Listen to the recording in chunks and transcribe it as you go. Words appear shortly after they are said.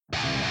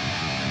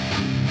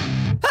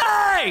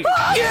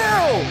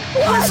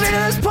listening to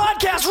this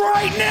podcast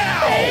right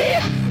now.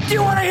 Do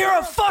you want to hear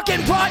a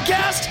fucking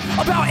podcast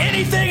about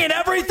anything and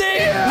everything?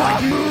 Yeah.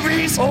 Like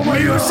movies,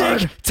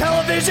 music,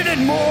 television,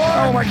 and more?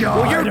 Oh my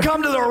God. Well, you've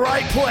come to the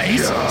right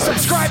place. Yes.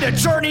 Subscribe to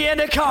Journey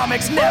into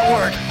Comics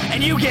Network,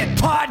 and you get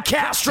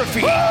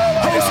Podcastrophe,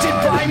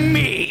 hosted by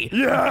me,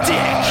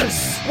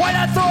 Yes. Dick. Why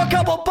not throw a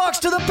couple bucks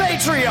to the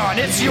Patreon?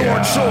 It's your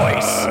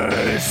choice.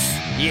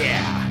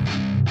 Yeah.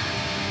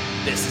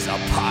 This is a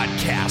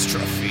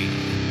Podcastrophe.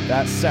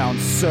 That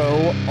sounds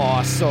so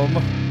awesome.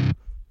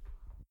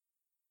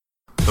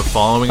 The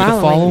following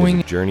Following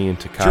is a Journey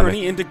into Comics.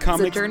 Journey into It's a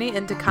Comics journey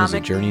into Is a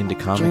comic Journey into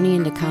Comics. Journey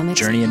into comics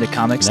Journey into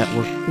Comics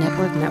Network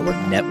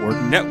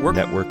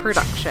Network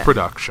production.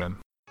 production.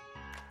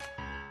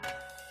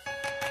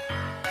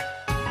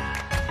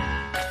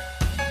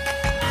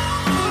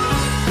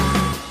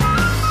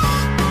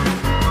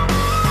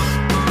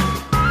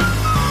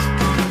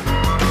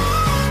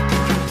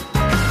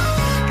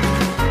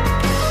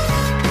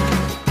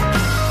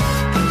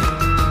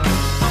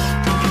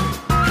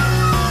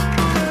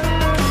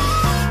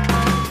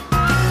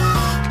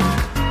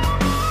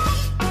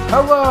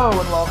 Hello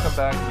and welcome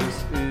back.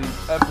 This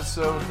is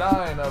episode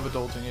 9 of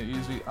Adulting It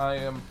Easy. I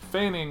am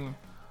feigning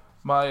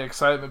my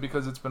excitement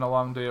because it's been a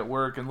long day at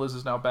work and Liz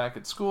is now back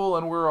at school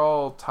and we're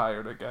all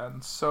tired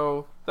again.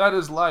 So that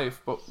is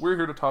life, but we're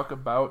here to talk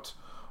about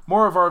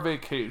more of our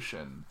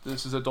vacation.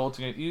 This is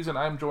Adulting It Easy and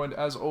I'm joined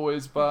as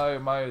always by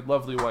my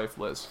lovely wife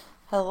Liz.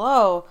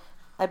 Hello.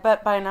 I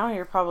bet by now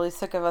you're probably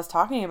sick of us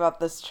talking about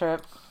this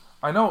trip.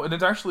 I know, and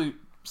it's actually,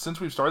 since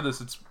we've started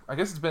this, I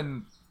guess it's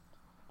been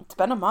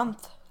a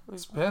month.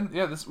 this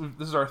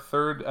is our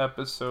 3rd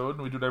episode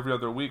and we do it every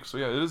other week. So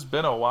yeah, it has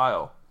been a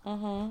while.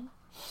 Mm-hmm.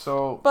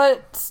 So,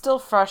 But still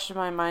fresh in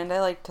my mind. I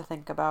like to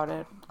think about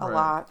it a Right.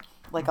 lot.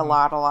 Like a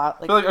lot.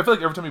 Like, I feel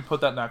like every time you put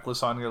that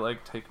necklace on, you're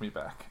like, take me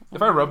back.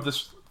 If I rub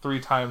this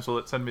 3 times, will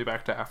it send me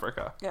back to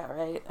Africa? yeah,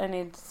 right. I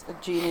need a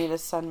genie to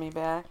send me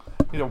back.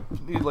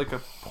 Need like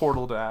a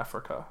portal to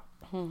Africa.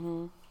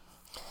 Mm-hmm.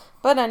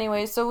 But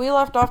anyway, so we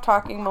left off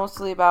talking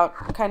mostly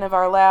about kind of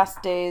our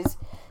last days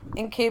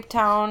in Cape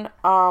Town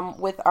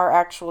with our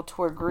actual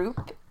tour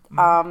group.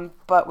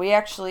 But we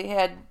actually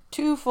had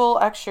 2 full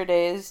extra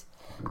days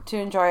to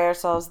enjoy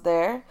ourselves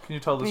there. Can you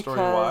tell the story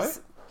why?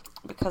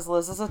 Because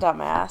Liz is a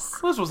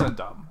dumbass. Liz wasn't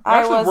dumb.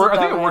 I was a I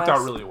think it worked dumbass.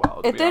 out really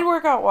well. It did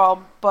work out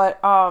well, but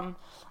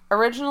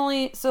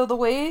originally, so the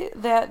way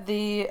that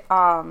the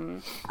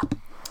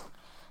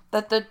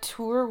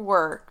tour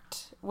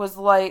worked was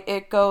like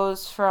it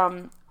goes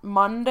from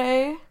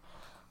Monday.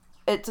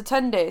 It's a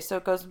 10-day, so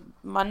it goes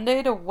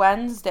Monday to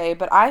Wednesday.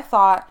 But I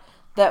thought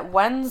that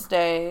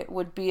Wednesday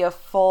would be a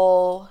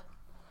full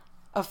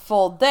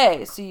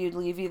day, so you'd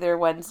leave either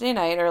Wednesday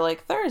night or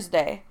like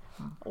Thursday.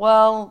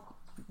 Well,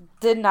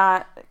 did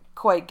not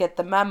quite get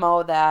the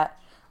memo that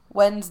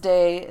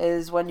Wednesday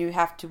is when you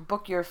have to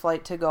book your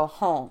flight to go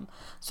home.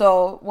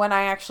 So when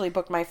I actually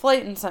booked my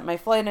flight and sent my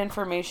flight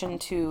information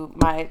to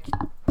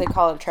they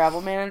call it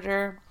travel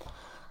manager.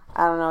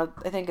 I don't know.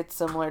 I think it's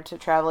similar to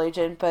travel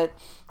agent, but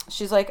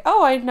she's like,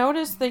 oh, I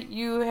noticed that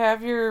you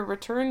have your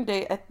return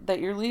date that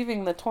you're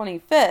leaving the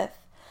 25th.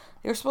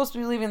 You're supposed to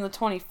be leaving the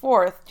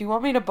 24th. Do you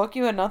want me to book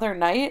you another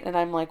night? And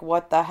I'm like,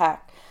 what the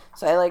heck?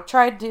 So I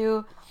tried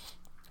to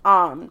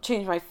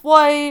change my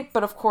flight,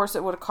 but of course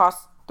it would have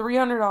cost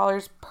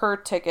 $300 per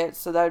ticket,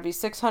 so that would be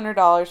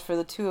 $600 for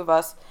the 2 of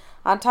us,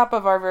 on top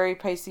of our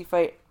pretty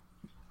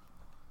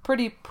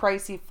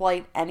pricey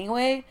flight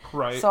anyway.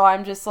 Right. So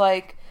I'm just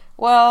like,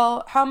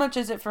 well, how much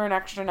is it for an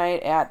extra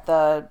night at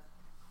the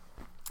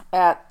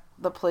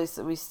place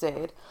that we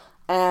stayed?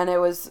 And it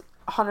was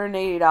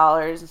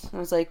 $180. I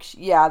was like,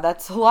 yeah,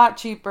 that's a lot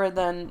cheaper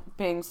than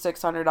paying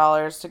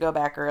 $600 to go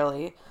back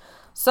early.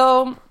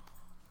 So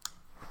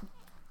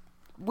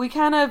it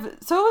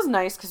was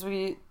nice because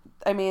it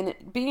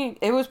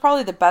was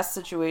probably the best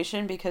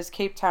situation because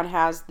Cape Town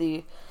has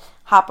the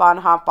hop on,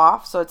 hop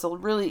off. So it's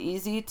really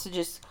easy to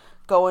just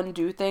go and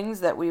do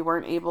things that we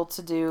weren't able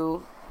to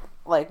do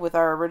like with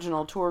our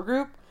original tour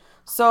group.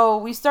 So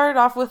we started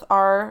off with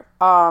our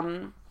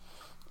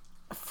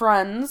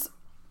friends,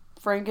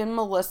 Frank and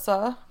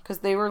Melissa, because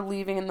they were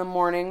leaving in the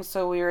morning.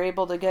 So we were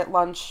able to get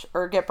lunch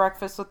or get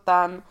breakfast with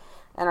them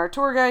and our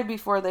tour guide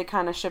before they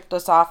kind of shipped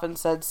us off and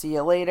said, see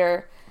you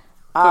later.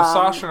 Because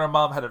Sasha and her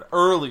mom had an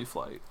early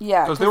flight.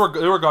 Yeah. Because they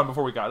were gone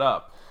before we got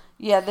up.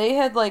 Yeah, they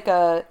had like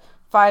a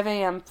 5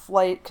 a.m.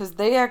 flight because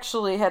they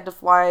actually had to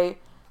fly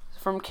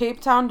from Cape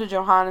Town to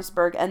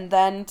Johannesburg and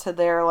then to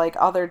their like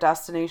other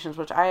destinations,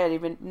 which I had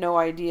even no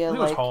idea. I think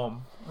it was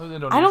home. It was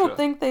Indonesia. I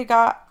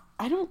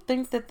don't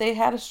think that they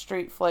had a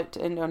straight flight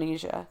to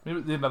Indonesia.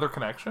 Maybe another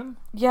connection?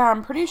 Yeah,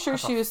 I'm pretty sure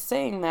she was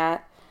saying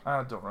that.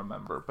 I don't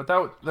remember, but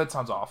that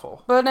sounds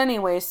awful. But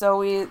anyway, so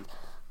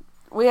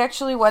we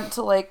actually went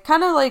to like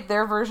kind of like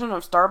their version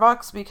of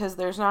Starbucks because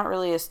there's not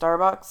really a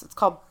Starbucks. It's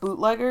called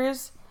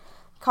Bootleggers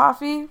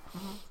Coffee.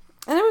 Mm-hmm.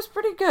 And it was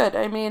pretty good.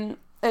 I mean,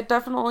 it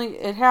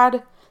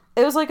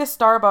was like a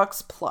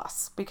Starbucks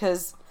plus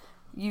because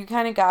you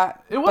kind of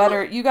got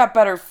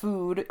better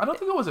food. I don't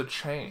think it was a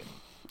chain.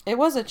 It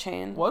was a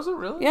chain. Was it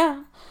really?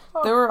 Yeah.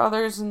 Oh. There were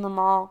others in the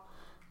mall.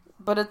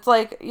 But it's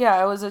like, yeah,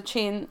 it was a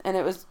chain, and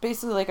it was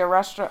basically like a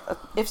restaurant.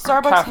 If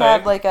Starbucks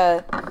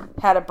Cafe.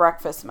 had a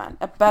breakfast menu,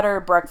 a better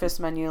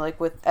breakfast menu, like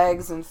with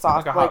eggs and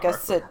sauce, Like a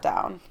hot sit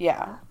down.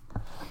 Yeah.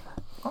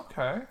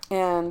 Okay.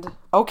 And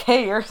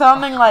okay, you're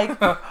sounding like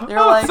you're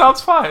Oh, like it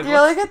sounds fine.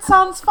 You're like, it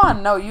sounds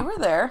fun. No, you were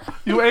there.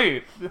 You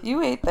ate.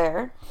 You ate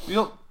there. We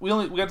got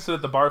to sit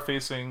at the bar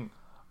facing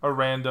a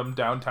random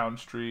downtown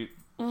street.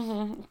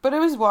 Mm-hmm. But it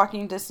was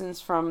walking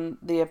distance from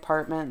the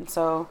apartment,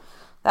 so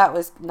that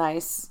was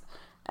nice.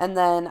 And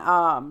then,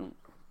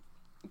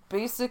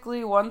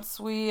 basically, once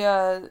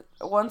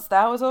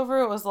that was over,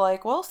 it was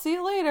like, well, see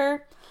you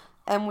later.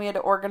 And we had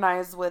to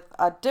organize with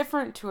a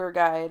different tour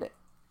guide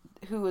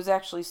who was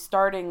actually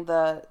starting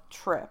the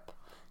trip.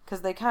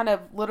 Because they kind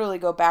of literally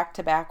go back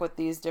to back with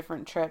these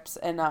different trips.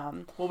 And,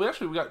 well, we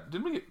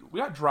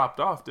got dropped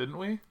off, didn't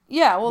we?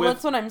 Yeah, well,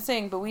 that's what I'm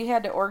saying. But we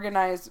had to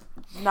organize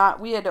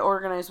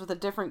with a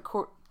different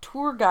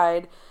tour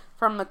guide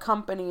from the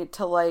company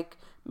to, like,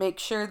 make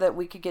sure that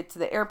we could get to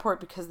the airport,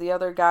 because the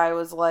other guy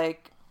was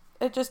like,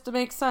 it just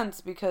makes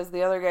sense because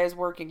the other guy's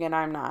working and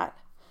I'm not.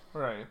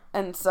 Right.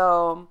 And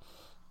so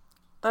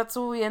that's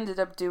what we ended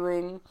up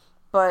doing.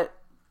 But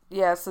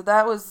yeah, so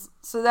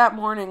that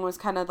morning was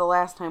kind of the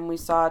last time we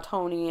saw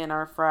Tony and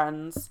our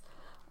friends.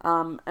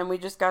 And we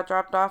just got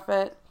dropped off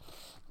at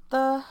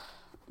the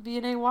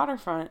V&A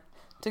waterfront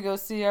to go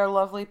see our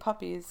lovely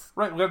puppies.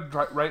 Right, we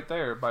got right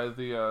there by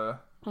the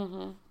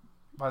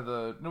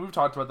we've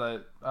talked about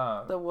that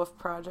The Wolf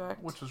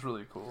Project, which was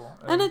really cool.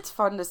 And it's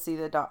fun to see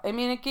the dog. I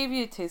mean, it gave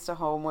you a taste of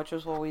home, which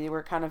was what we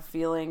were kind of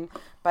feeling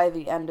by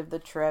the end of the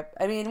trip.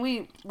 I mean,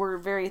 we were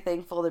very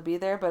thankful to be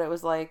there, but it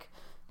was like,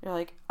 you're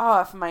like,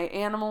 oh, if my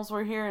animals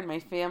were here and my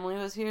family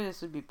was here,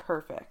 this would be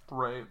perfect.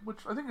 Right, which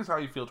I think is how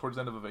you feel towards the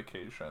end of a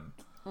vacation.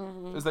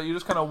 Mm-hmm. Is that you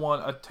just kind of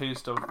want a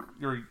taste of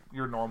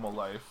your normal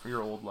life,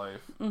 your old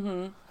life.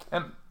 Mm-hmm.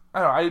 And I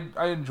don't know,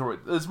 I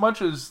enjoyed it as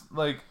much as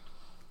it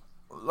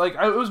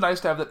was nice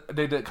to have that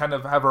they did kind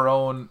of have our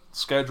own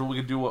schedule. We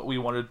could do what we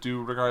wanted to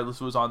do regardless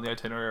if it was on the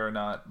itinerary or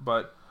not.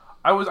 But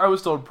I was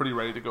still pretty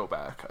ready to go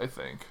back, I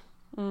think.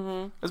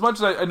 Mm-hmm. As much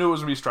as I knew it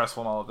was going to be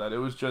stressful and all of that, it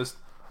was just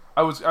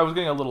I was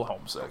getting a little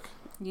homesick.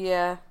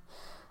 Yeah.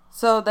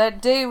 So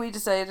that day we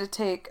decided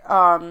to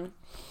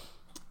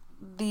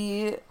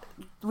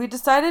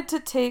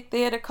take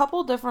they had a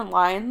couple different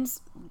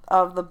lines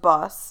of the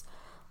bus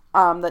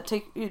that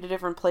take you to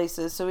different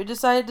places. So we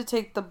decided to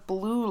take the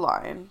blue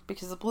line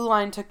because the blue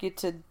line took you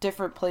to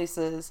different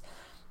places.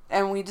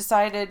 And we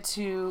decided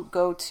to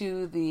go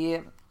to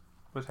the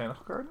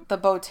Botanical Garden? The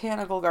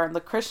Botanical Garden,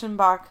 the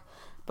Christianbach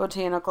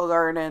Botanical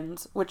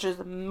Gardens, which is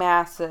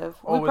massive.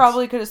 We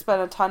probably could have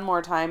spent a ton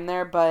more time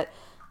there, but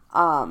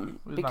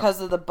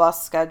because of the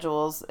bus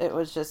schedules,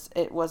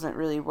 it wasn't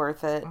really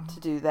worth it to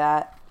do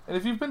that. And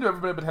if you've ever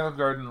been to Botanical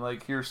Garden,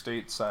 like here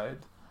stateside,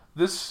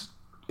 this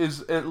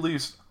is at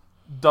least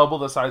double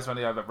the size of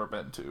any I've ever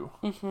been to.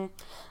 Mm-hmm.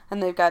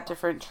 And they've got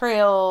different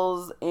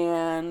trails,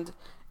 and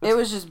it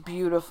was just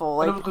beautiful.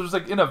 Like, it was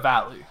like in a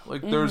valley.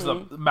 Like there's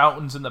the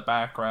mountains in the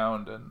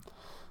background, and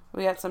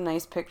we got some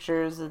nice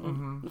pictures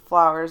and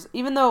flowers.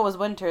 Even though it was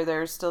winter,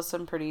 there's still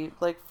some pretty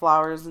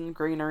flowers and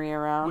greenery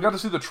around. We got to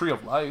see the Tree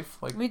of Life.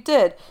 We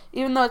did.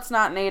 Even though it's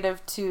not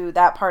native to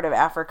that part of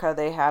Africa,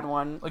 they had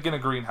one. Like in a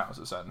greenhouse,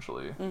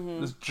 essentially.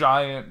 Mm-hmm. This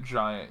giant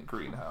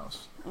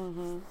greenhouse.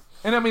 Mm-hmm.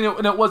 And I mean,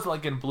 it wasn't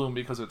like in bloom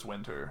because it's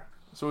winter.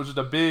 So it was just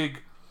a big,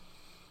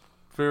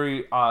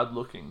 very odd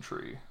looking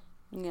tree.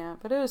 Yeah,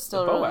 but it was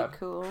still really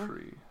cool.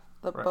 Tree.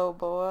 The right.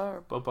 Boboa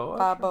or Boboa?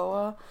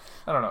 Baboa.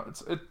 I don't know.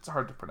 It's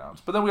hard to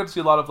pronounce. But then we got to see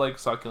a lot of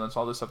succulents,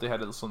 all this stuff they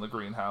had in the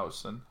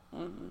greenhouse, and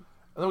then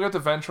we got to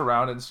venture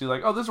around and see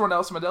this is where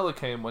Nelson Mandela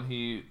came when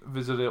he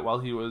visited it while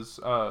he was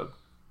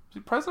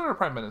president or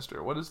prime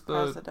minister. What is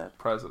the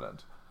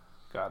president?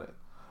 Got it.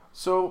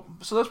 So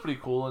that's pretty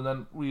cool. And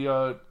then we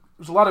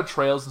there's a lot of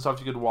trails and stuff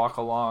you could walk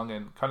along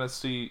and kind of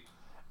see,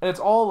 and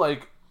it's all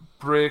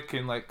brick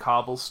and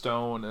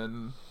cobblestone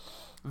and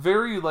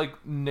very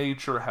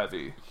nature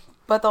heavy.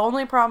 But the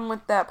only problem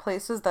with that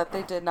place is that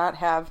they did not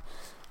have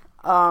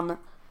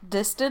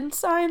distance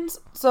signs.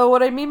 So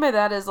what I mean by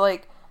that is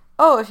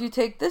if you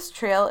take this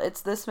trail, it's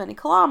this many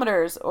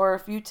kilometers. Or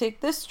if you take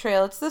this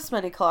trail, it's this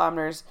many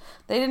kilometers.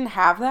 They didn't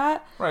have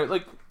that.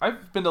 Right.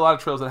 I've been to a lot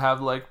of trails that have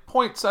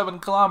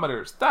 0.7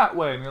 kilometers that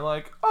way. And you're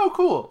like, oh,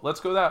 cool. Let's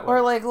go that way.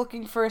 Or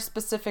looking for a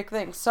specific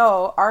thing.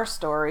 So our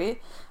story,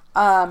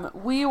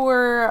 we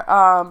were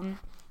kind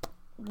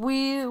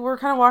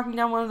of walking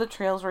down one of the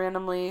trails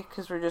randomly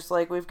because we're just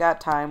we've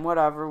got time,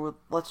 whatever.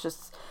 Let's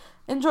just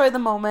enjoy the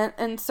moment.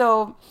 And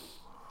so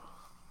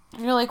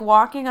you're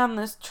walking on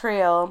this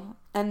trail,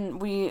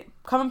 and we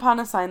come upon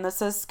a sign that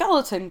says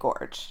Skeleton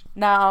Gorge.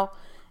 Now,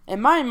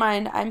 in my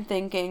mind, I'm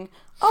thinking,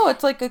 oh,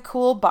 it's a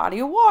cool body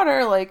of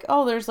water.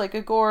 There's a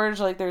gorge.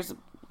 There's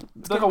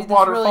it's like gonna a be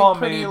waterfall,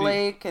 this really pretty maybe.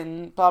 lake,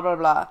 and blah blah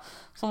blah.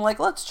 So I'm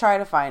let's try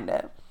to find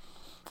it.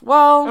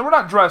 Well, and we're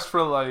not dressed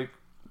for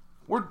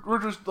we're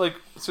just like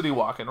city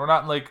walking. We're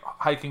not in like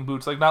hiking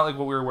boots, like not like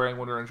what we were wearing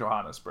when we were in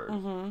Johannesburg.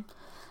 Mm-hmm.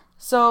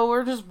 So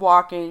we're just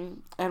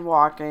walking and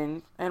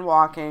walking and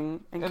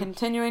walking and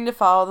continuing to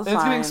follow the signs.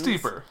 It's getting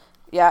steeper.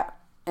 Yeah,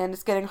 and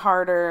it's getting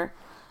harder,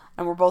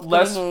 and we're both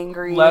getting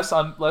angry. Less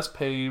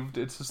paved.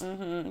 It's just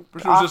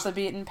off the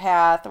beaten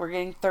path. We're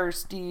getting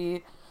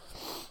thirsty.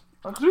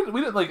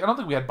 We didn't like. I don't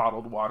think we had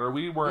bottled water.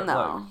 We weren't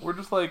like. We're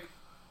just like.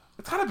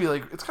 It's gotta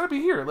be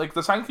here. Like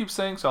the sign keeps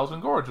saying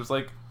Salzman Gorge. It's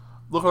like,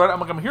 look at it.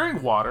 I'm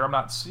hearing water. I'm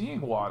not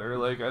seeing water.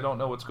 Like I don't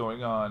know what's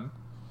going on.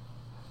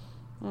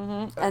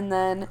 Mm-hmm. And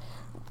then.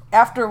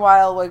 After a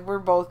while, like we're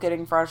both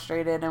getting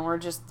frustrated, and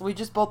we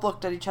just both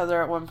looked at each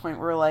other at one point.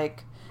 We're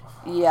like,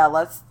 "Yeah,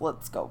 let's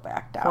go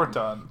back down." We're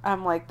done.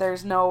 I'm like,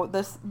 "There's no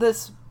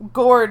this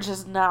gorge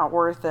is not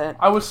worth it."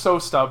 I was so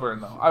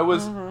stubborn though. I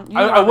was. Mm-hmm.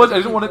 I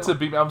didn't want it to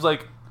beat me. I was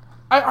like,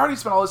 I already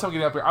spent all this time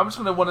getting up here. I'm just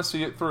gonna want to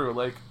see it through.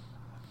 Like,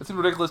 it seems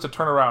ridiculous to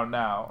turn around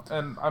now,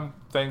 and I'm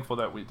thankful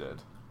that we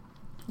did.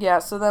 Yeah.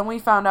 So then we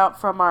found out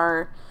from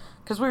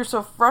because we were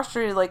so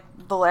frustrated, like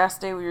the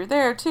last day we were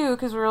there too,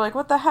 because we were like,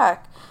 "What the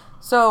heck."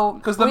 So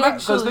because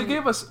they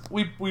gave us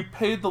we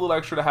paid the little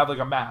extra to have like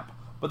a map,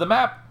 but the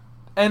map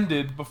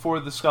ended before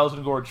the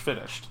Skeleton Gorge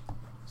finished,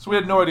 so we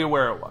had no idea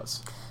where it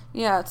was.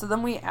 Yeah, so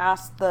then we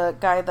asked the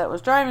guy that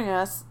was driving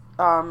us,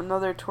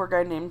 another tour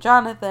guide named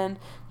Jonathan.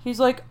 He's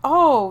like,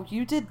 "Oh,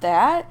 you did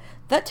that?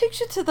 That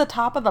takes you to the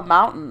top of the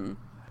mountain."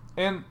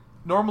 And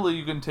normally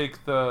you can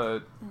take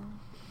the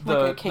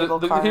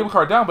cable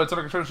car down, but it's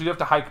under construction, so you have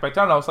to hike back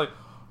down. And I was like,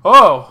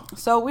 oh.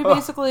 So we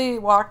basically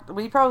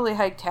we probably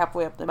hiked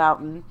halfway up the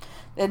mountain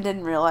and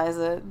didn't realize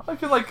it.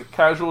 Like in like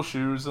casual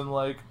shoes and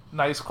like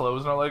nice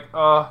clothes, and I'm like,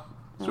 so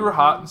we were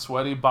hot and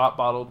sweaty, bought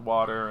bottled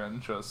water,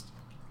 and just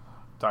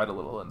died a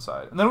little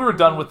inside. And then we were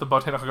done with the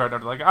botanical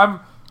garden. Like,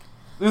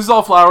 this is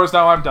all flowers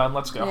now, I'm done,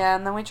 let's go. Yeah,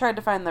 and then we tried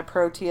to find the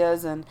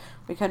proteas, and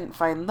we couldn't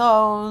find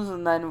those,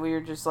 and then we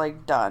were just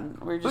like done.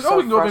 We were just like, so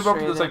we can go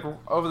frustrated. maybe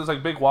over this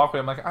big walkway.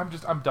 I'm like,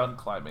 I'm done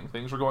climbing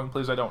things. We're going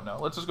places I don't know.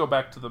 Let's just go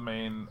back to the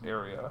main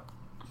area.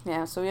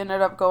 Yeah, so we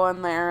ended up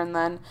going there, and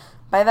then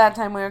by that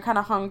time we were kind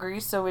of hungry,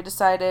 so we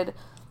decided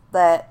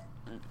that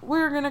we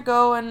were going to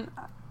go and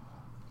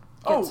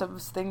get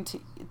something to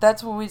eat.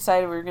 That's when we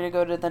decided we were going to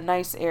go to the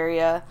nice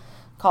area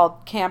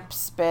called Camp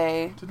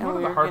Spey. Did we go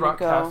to the Hard Rock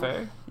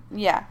Cafe?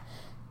 Yeah.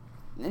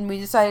 And we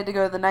decided to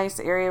go to the nice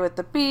area with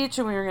the beach,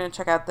 and we were going to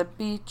check out the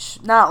beach.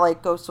 Not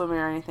like go swimming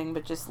or anything,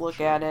 but just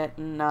look at it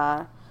and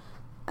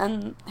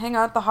hang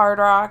out at the Hard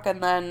Rock,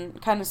 and then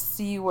kind of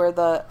see where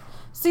the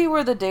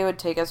day would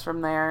take us from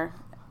there.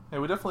 Yeah,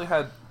 we definitely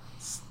had,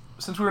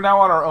 since we were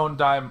now on our own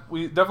dime,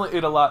 we definitely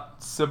ate a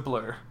lot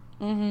simpler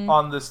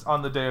on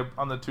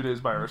the 2 days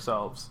by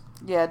ourselves.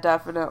 Yeah,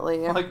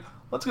 definitely. Like,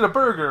 let's get a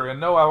burger and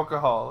no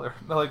alcohol, or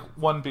like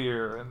one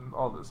beer and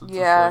all this. It's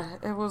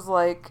it was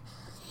like,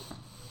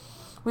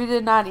 we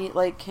did not eat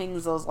like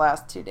kings those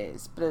last 2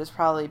 days, but it was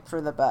probably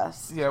for the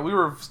best. Yeah,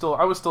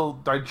 I was still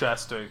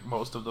digesting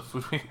most of the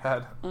food we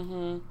had.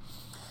 Mm-hmm.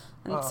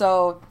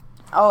 And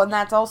and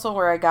that's also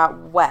where I got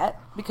wet,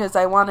 because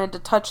I wanted to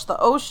touch the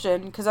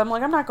ocean, because I'm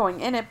like, I'm not going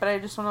in it, but I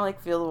just want to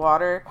like feel the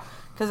water,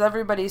 because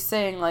everybody's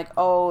saying like,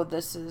 oh,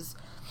 this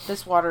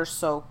water's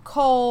so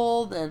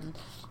cold, and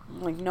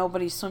like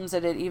nobody swims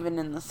at it even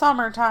in the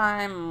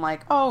summertime. I'm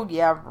like, oh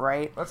yeah,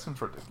 right. That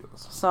seems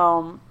ridiculous.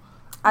 So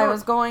I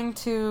was going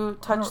to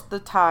touch the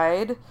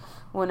tide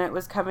when it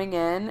was coming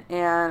in,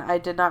 and I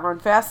did not run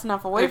fast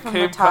enough away from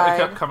the tide.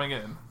 It kept coming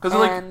in.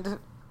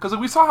 Because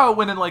we saw how it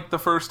went in like the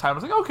first time. I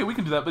was like, okay, we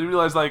can do that. But we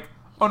realized like,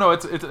 oh no,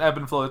 it's an ebb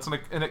and flow.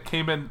 And it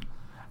came in.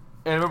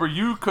 And I remember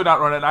you could not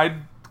run it, and I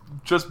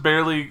just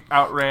barely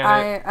outran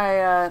it.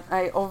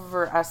 I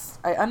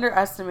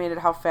underestimated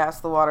how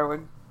fast the water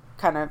would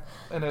kind of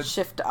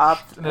shift up.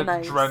 And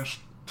it drenched.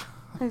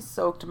 I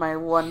soaked my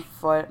 1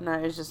 foot, and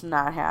I was just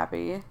not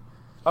happy.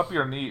 Up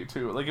your knee,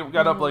 too. Like, it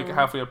got up, like,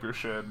 halfway up your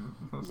shin.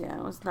 Yeah,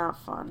 it was not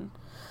fun.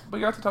 But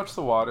you got to touch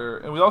the water.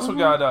 And we also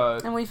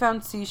got, and we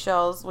found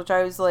seashells, which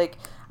I was like...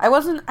 I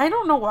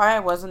don't know why I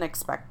wasn't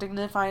expecting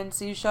to find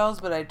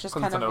seashells, but I just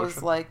kind of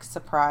was, like,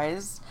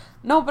 surprised.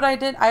 No, but I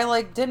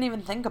didn't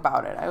even think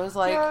about it. I was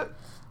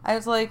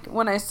like,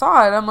 when I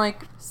saw it, I'm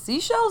like,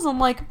 seashells? I'm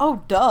like,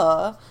 oh,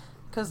 duh.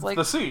 Because, like...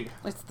 It's the sea.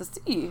 It's the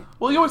sea.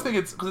 Well, you always think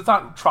because it's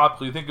not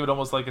tropical, you think of it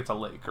almost like it's a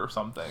lake or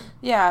something.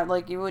 Yeah,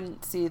 like, you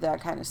wouldn't see that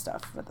kind of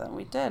stuff, but then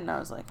we did, and I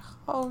was like,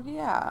 oh,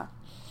 yeah.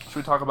 Should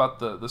we talk about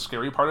the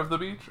scary part of the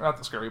beach? Or not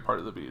the scary part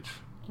of the beach.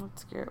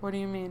 What's scary? What do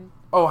you mean?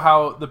 Oh,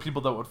 how the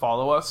people that would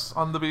follow us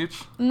on the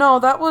beach? No,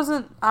 that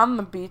wasn't on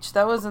the beach.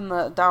 That was in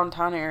the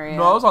downtown area.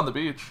 No, I was on the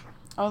beach.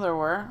 Oh, there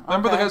were?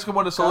 Remember the guys who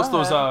wanted to sell us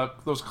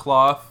those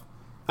cloth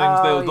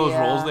things, those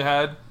rolls they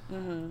had?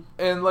 Mm-hmm.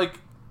 And, like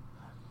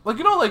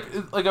you know,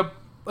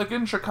 like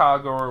in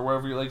Chicago or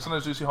wherever you, like,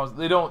 sometimes you see homes,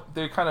 they don't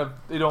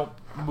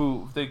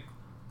move.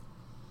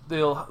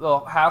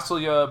 They'll hassle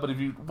you, but if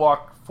you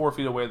walk 4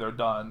 feet away, they're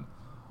done.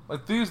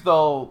 Like, these,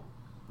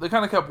 they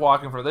kind of kept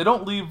walking for it. They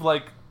don't leave,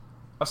 like,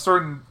 a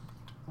certain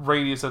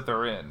radius that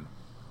they're in.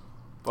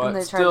 But and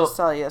they try still, to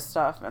sell you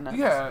stuff, and it's,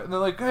 yeah, and they're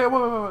like, hey,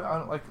 wait.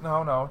 I'm like,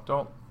 no,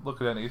 don't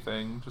look at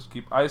anything. Just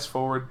keep eyes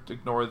forward,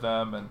 ignore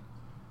them, and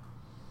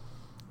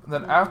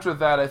then after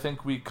that, I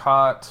think we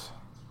caught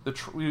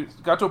we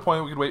got to a point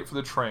where we could wait for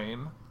the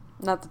train.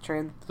 not the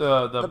train,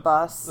 The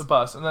bus. The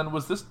bus, and then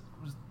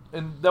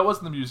and that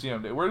wasn't the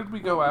museum day. Where did we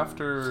go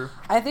after?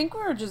 I think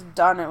we were just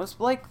done. It was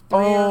like 3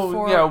 or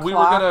 4 o'clock, we were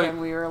gonna. and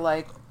we were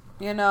like,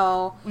 you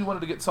know, We wanted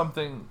to get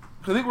something.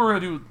 I think we were gonna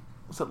do.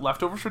 Was it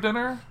leftovers for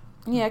dinner?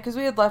 yeah, because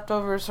we had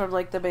leftovers from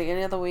like the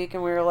beginning of the week,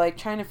 and we were like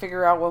trying to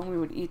figure out when we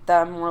would eat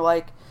them. And we're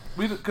like,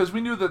 Because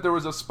we knew that there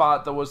was a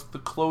spot that was the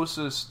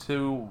closest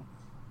to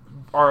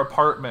our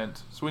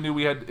apartment, so we knew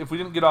we had. If we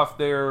didn't get off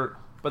there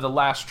by the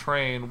last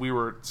train, we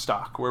were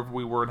stuck wherever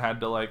we were and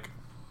had to like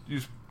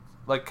use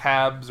like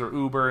cabs or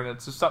Uber, and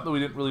it's just something we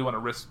didn't really want to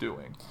risk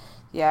doing.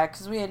 yeah,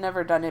 because we had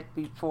never done it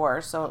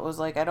before, so it was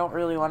like I don't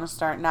really want to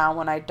start now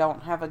when I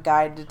don't have a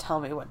guide to tell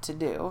me what to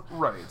do.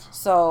 Right.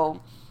 So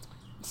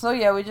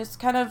yeah, we just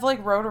kind of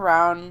like rode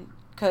around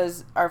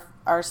because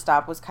our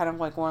stop was kind of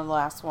like one of the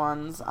last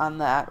ones on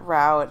that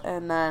route,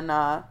 and then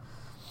yeah,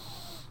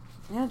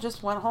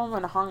 just went home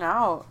and hung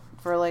out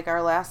for like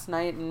our last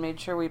night and made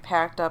sure we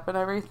packed up and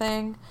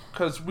everything.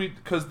 Because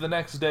the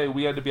next day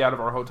we had to be out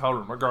of our hotel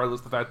room, regardless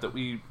of the fact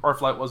that our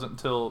flight wasn't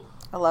until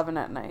 11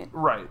 at night.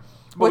 right.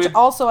 But Which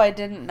also I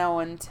didn't know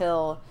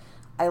until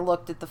I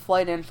looked at the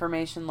flight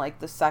information like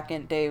the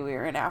second day we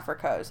were in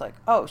Africa. I was like,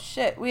 oh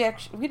shit, we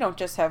don't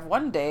just have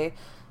one day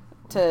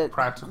to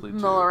practically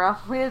mill two. around.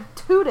 We had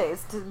 2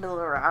 days to mill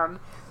around.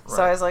 So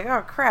Right. I was like,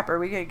 oh crap, are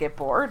we going to get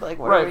bored? Like,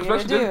 what are we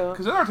going to do?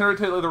 Because in our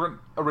itinerary,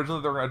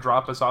 originally they were going to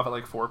drop us off at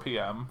like 4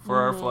 p.m. for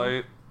our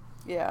flight.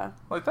 Yeah.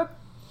 Like that.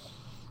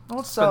 No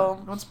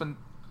one's been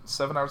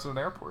 7 hours at an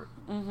airport.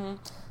 Mm-hmm.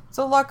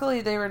 So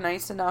luckily they were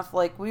nice enough.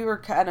 Like,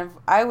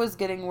 I was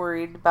getting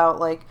worried about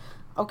like,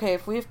 okay,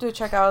 if we have to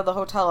check out of the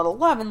hotel at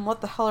 11,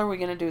 what the hell are we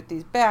going to do with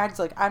these bags?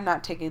 Like, I'm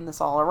not taking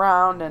this all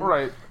around. And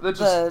Right. That's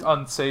just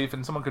unsafe,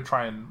 and someone could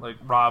try and like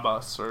rob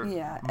us or.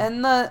 yeah,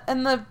 and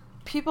the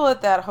people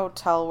at that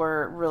hotel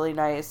were really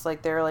nice.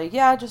 Like, they were like,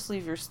 yeah, just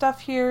leave your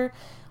stuff here.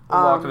 We'll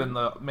lock it in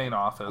the main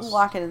office.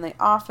 Lock it in the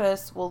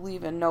office. We'll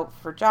leave a note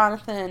for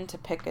Jonathan to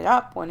pick it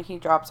up when he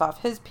drops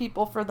off his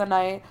people for the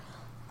night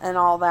and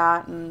all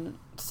that. And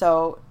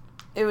so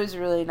it was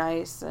really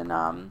nice.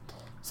 And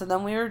so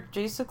then we were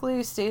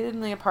basically stayed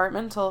in the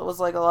apartment until it was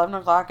like 11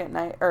 o'clock at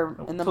night, or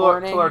in the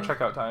morning. Till our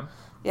checkout time.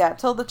 Yeah,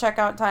 till the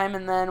checkout time.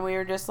 And then we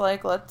were just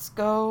like, let's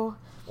go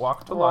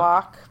walk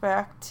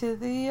back to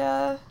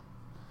the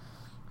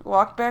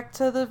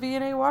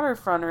V&A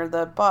waterfront or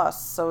the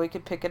bus so we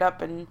could pick it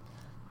up and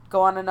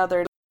go on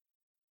another.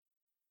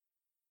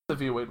 The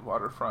V&A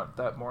waterfront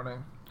that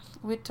morning.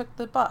 We took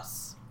the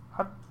bus.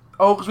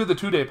 Because we had the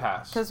 2-day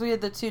pass. Because we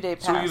had the 2-day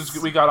pass.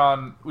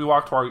 So we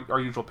walked to our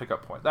usual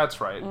pickup point. That's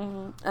right.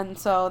 Mm-hmm. And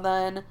so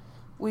then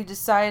we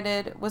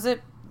decided, was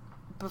it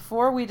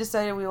before we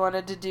decided we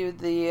wanted to do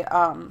they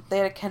had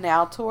a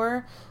canal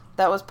tour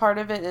that was part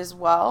of it as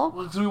well.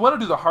 Because we want to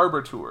do the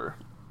harbor tour.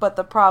 But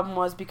the problem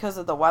was because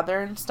of the weather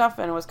and stuff,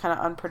 and it was kind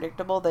of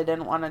unpredictable, they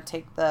didn't want to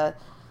take the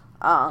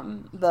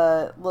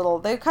little,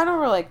 they kind of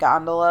were like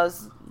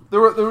gondolas. It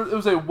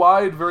was a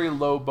wide, very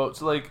low boat.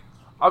 So like,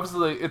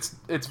 obviously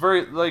it's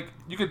very, like,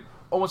 you could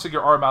almost stick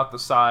your arm out the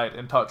side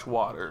and touch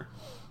water.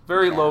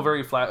 Very low,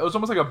 very flat. It was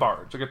almost like a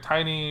barge, like a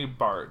tiny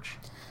barge.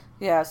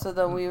 Yeah, so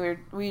then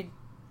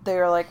they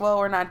were like, well,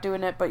 we're not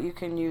doing it, but you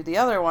can use the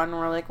other one. And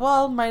we're like,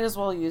 well, might as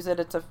well use it.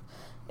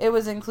 It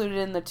was included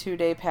in the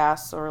 2-day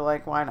pass, so we're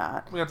like, why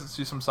not? We got to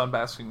see some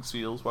sunbasking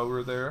seals while we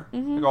were there.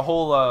 Mm-hmm. Like a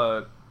whole,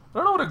 I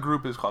don't know what a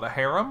group is called, a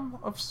harem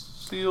of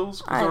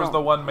seals? Because there was the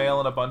one male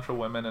and a bunch of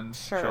women and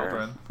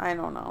children. I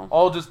don't know.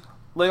 All just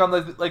laying on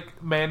the,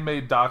 like,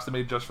 man-made docks they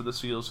made just for the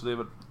seals, so they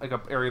would, like,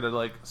 an area to,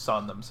 like,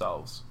 sun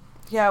themselves.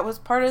 Yeah, it was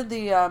part of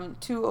the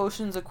Two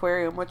Oceans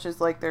Aquarium, which is,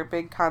 like, their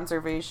big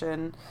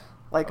conservation,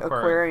 like,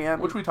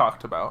 aquarium. Which we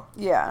talked about.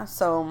 Yeah,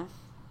 so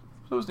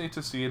it was neat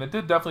to see, and it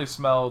did definitely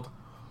smelled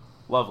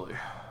lovely.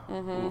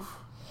 Mm-hmm. Oof.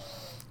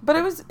 But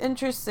it was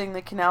interesting.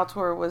 The canal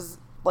tour was,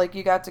 like,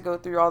 you got to go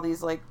through all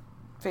these, like,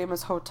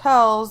 famous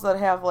hotels that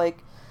have,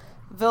 like,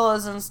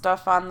 villas and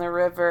stuff on the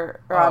river,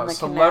 or on the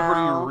celebrity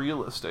canal.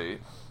 real estate.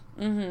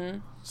 Mm-hmm.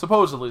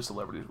 Supposedly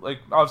celebrity. Like,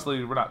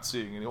 obviously we're not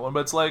seeing anyone, but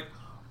it's like,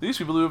 these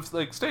people who have,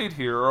 like, stayed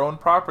here or own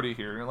property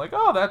here, and you're like,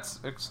 oh, that's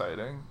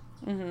exciting.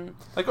 Mm-hmm.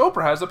 Like,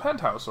 Oprah has a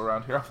penthouse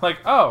around here. I'm like,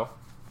 oh,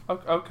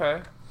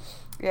 okay.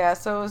 Yeah,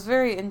 so it was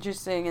very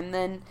interesting, and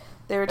then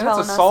they were and telling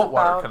it's a us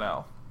saltwater about...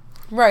 canal.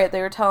 Right,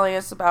 they were telling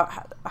us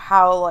about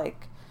how,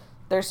 like,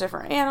 there's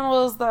different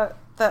animals that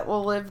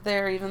will live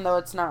there, even though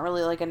it's not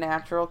really, like, a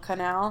natural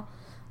canal.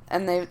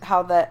 And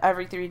how that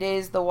every 3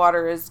 days the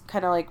water is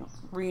kind of, like,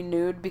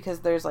 renewed because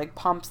there's, like,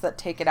 pumps that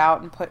take it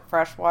out and put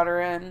fresh water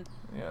in.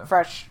 Yeah.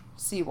 Fresh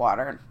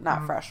seawater,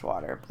 not fresh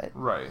water, but...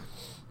 Right.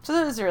 So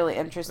that was really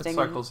interesting. It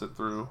cycles it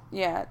through.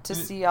 Yeah, to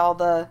see all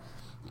the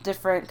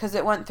different... Because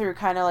it went through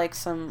kind of, like,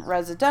 some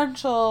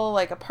residential,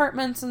 like,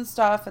 apartments and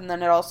stuff, and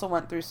then it also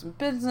went through some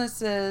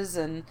businesses,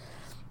 and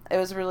it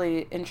was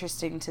really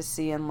interesting to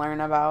see and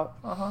learn about.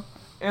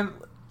 And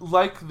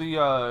like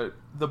the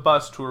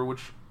bus tour,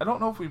 which I don't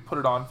know if we put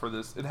it on for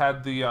this. It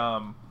had the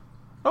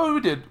no,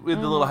 we did. We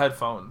had the little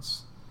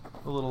headphones,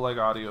 the little like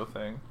audio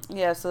thing.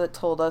 Yeah, so it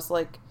told us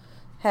like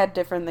had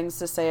different things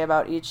to say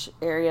about each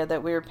area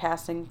that we were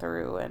passing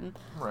through, and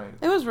Right.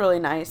 it was really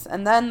nice.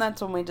 And then that's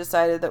when we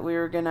decided that we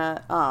were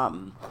gonna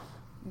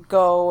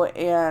go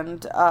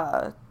and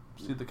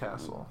See the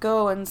castle.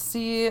 go and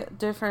see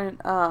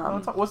different.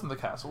 No, it wasn't the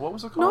castle. What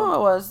was it called? No, it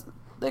was.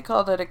 They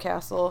called it a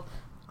castle.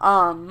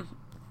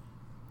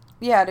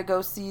 Yeah, to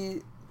go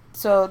see.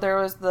 So there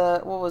was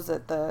what was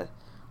it? The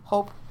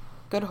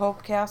Good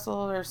Hope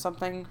Castle or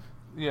something.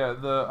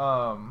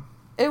 Yeah,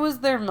 It was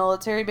their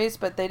military base,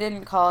 but they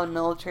didn't call it a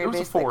military It was a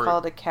base. They fort.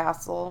 called it a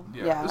castle.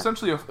 Yeah.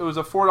 Essentially, it was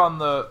a fort on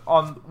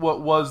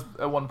what was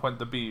at one point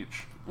the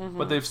beach,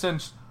 but they've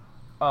since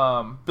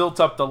built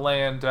up the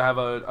land to have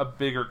a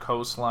bigger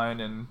coastline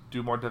and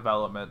do more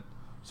development.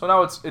 So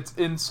now it's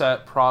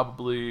inset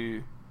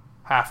probably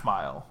half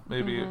mile,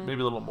 maybe a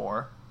little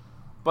more,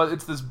 but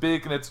it's this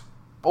big and it's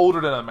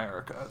older than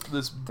America.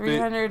 This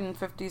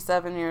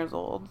 357 years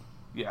old.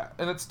 Yeah,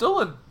 and it's still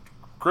in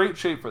great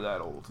shape for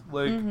that old.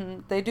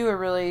 Like They do a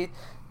really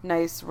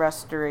nice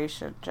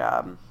restoration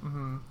job.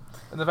 and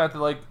the fact that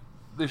like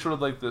they showed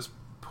like this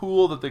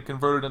pool that they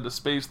converted into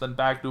space, then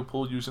back to a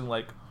pool using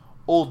like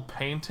old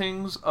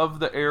paintings of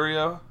the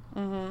area.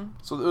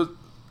 So it was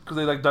because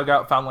they like dug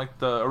out, found like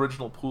the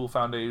original pool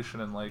foundation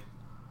and like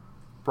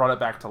brought it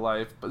back to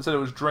life. But it said it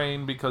was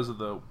drained because of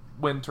the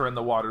winter and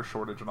the water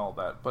shortage and all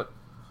that. But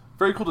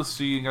very cool to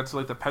see, and got to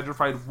like the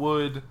petrified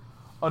wood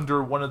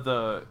under one of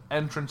the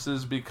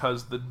entrances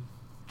because the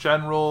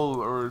general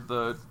or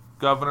the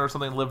governor or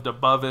something lived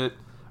above it.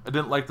 I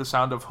didn't like the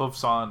sound of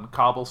hoofs on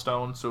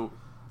cobblestone, so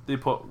they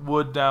put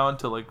wood down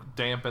to like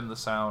dampen the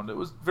sound. It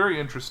was very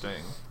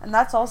interesting. And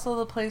that's also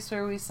the place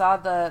where we saw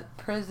the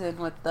prison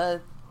with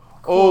the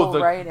cool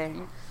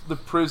writing. The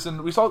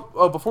prison. We saw.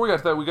 Before we got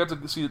to that, we got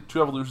to see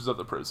two evolutions of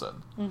the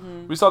prison.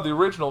 We saw the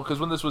original because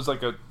when this was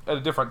like at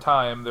a different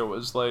time, there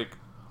was like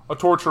a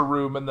torture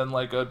room and then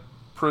like a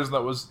prison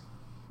that was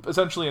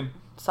essentially in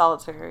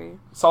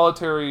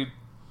solitary,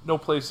 no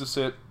place to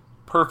sit,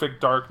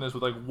 perfect darkness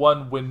with like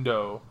one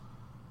window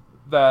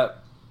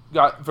that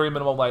got very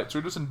minimal light. So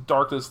you're just in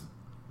darkness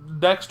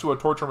next to a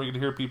torture room where you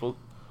can hear people.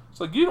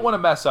 It's like you don't want to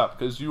mess up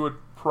because you would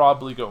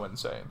probably go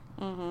insane.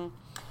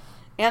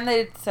 And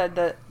they said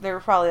that there were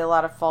probably a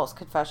lot of false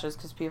confessions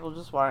because people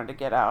just wanted to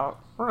get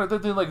out. Right, they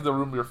did like the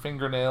room with your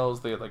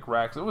fingernails. They had like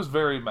racks. It was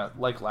very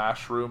like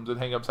lash rooms and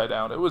hang upside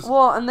down. It was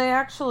and they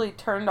actually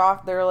turned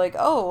off. They were like,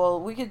 "Oh,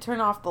 well, we could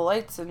turn off the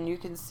lights and you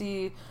can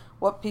see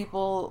what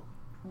people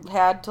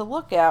had to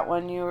look at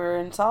when you were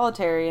in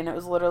solitary." And it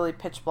was literally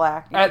pitch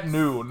black at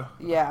noon.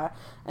 Yeah,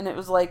 and it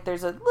was like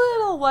there's a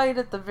little light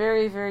at the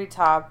very, very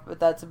top, but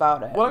that's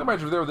about it. Well, I can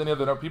imagine if there with any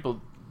other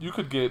people, you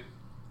could get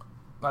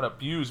not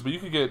abused, but you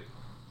could get.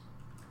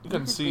 You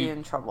couldn't see. Be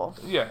in trouble.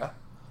 Yeah,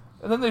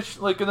 and then they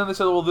said,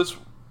 well, this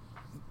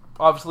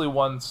obviously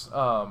once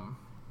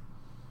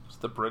was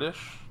the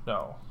British,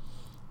 no,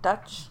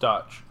 Dutch.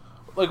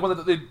 Like when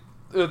they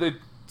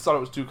thought it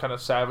was too kind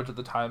of savage at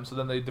the time, so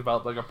then they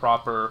developed like a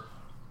proper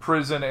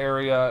prison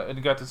area, and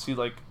you got to see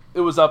like it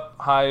was up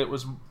high, it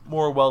was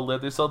more well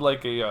lit. They still had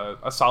like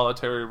a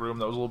solitary room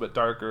that was a little bit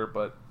darker,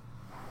 but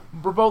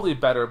remotely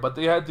better. But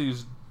they had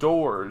these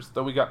doors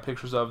that we got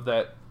pictures of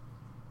that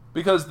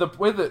because the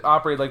way that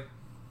operated like.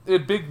 They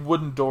had big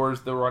wooden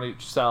doors that were on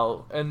each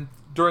cell, and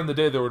during the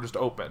day they were just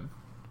open.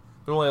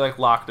 They were only like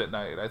locked at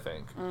night, I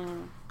think,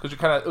 because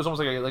it was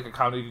almost like a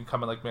comedy. You can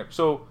come in like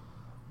so.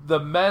 The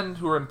men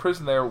who were in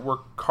prison there were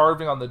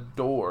carving on the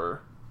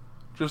door,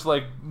 just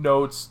like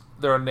notes,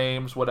 their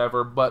names,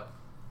 whatever. But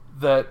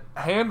that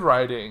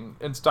handwriting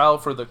and style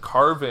for the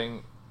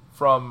carving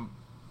from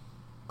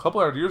a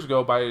couple hundred years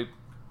ago by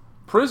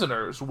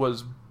prisoners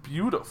was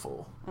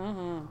beautiful.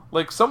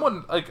 Like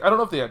someone I don't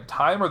know if they had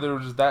time or they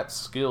were just that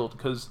skilled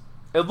because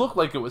it looked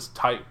like it was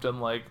typed and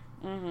like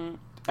and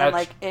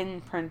like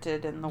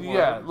imprinted in the wood.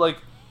 Yeah, like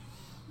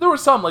there were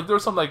some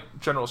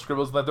general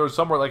scribbles that there was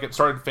some where like it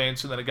started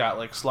fancy and then it got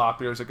like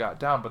sloppier as it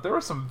got down, but there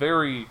was some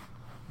very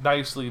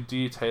nicely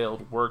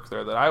detailed work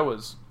there that I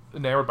was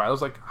enamored by. I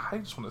was like, I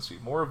just want to see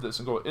more of this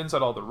and go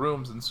inside all the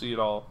rooms and see it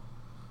all.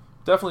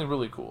 Definitely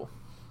really cool.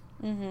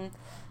 And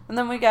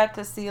then we got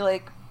to see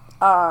like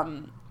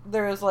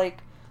there was like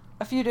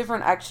a few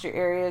different extra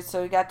areas,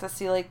 so we got to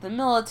see like the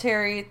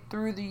military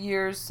through the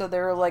years. So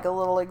there were like a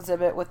little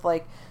exhibit with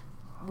like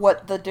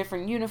what the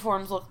different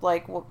uniforms looked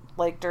like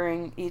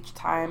during each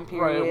time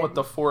period. Right, what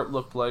the fort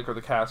looked like or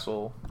the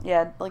castle.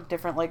 Yeah, like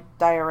different like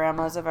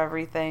dioramas of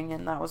everything,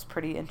 and that was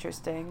pretty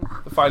interesting.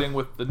 The fighting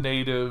with the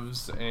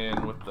natives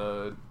and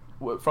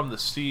with from the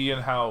sea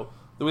and how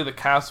the way the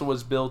castle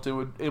was built, it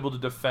was able to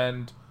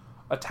defend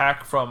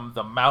attack from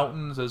the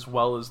mountains as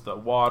well as the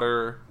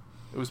water.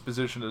 It was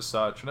positioned as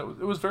such, and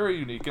it was very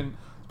unique, and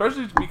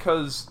especially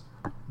because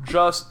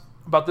just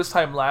about this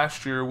time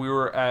last year we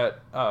were at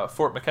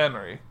Fort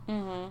McHenry,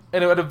 and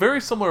it had a very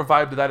similar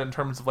vibe to that in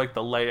terms of like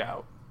the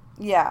layout.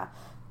 Yeah,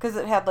 because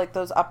it had like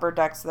those upper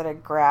decks that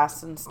had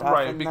grass and stuff.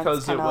 Right, and because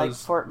that's kind it of like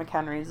was- Fort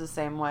McHenry's the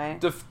same way.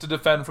 To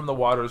defend from the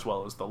water as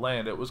well as the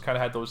land. It was kind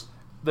of had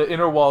the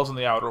inner walls and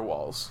the outer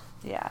walls.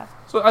 Yeah.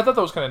 So I thought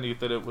that was kind of neat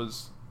that it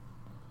was.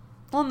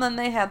 Well, and then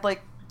they had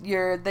like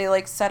they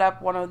like set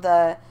up one of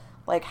the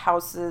like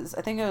houses.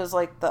 I think it was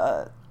like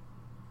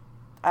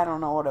I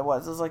don't know what it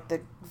was. It was like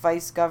the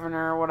vice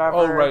governor or whatever.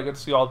 Oh right, you get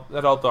to see all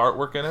the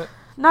artwork in it.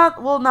 Not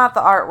the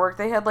artwork.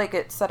 They had like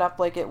it set up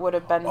like it would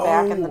have been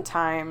back in the Oh.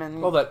 time,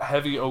 and All that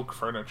heavy oak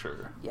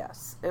furniture.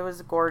 yes, it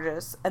was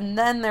gorgeous. And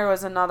then there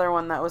was another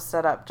one that was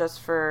set up just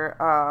for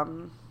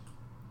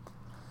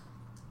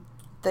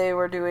they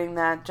were doing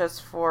that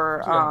just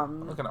for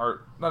Like an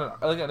art,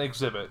 like an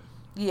exhibit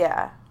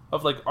yeah.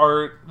 of like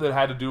art that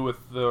had to do with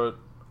the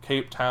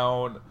Cape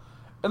Town,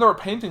 and there were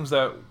paintings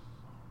that were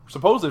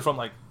supposedly from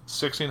like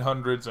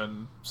 1600s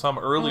and some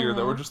earlier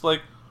that were just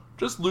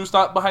loose,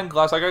 not behind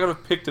glass. Like I could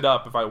have picked it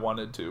up if I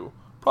wanted to.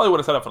 Probably would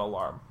have set up an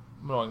alarm,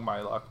 knowing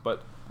my luck.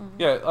 But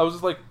yeah, I was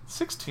just like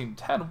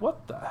 1610.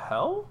 What the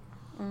hell?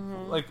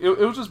 Like it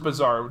was just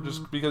bizarre,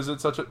 just because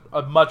it's such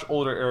a much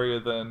older area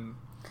than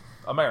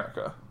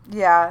America.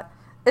 Yeah.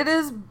 It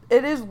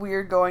is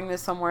weird going to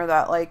somewhere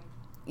that like,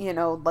 you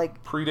know,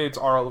 like Predates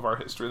all of our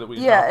history that we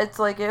yeah, know. it's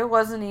like it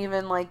wasn't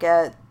even like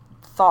a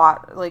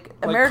thought. Like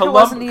America Like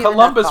wasn't even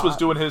Columbus a was thought.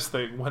 doing his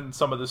thing when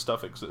some of this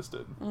stuff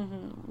existed.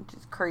 Which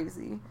is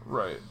crazy.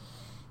 Right.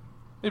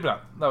 Maybe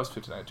not. That was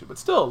 1592, but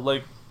still,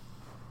 like,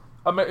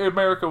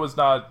 America was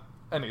not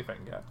anything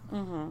yet.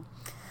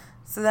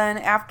 So then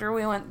after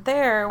we went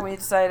there, we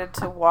decided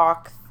to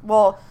walk.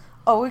 Well,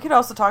 we could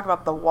also talk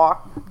about the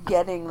walk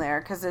getting there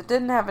because it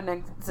didn't have an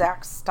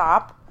exact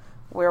stop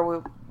where we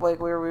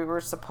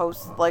were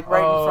supposed to, like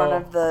right in front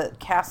of the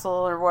castle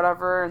or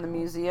whatever and the It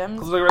museums.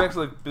 was like right next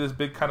to like this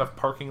big kind of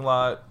parking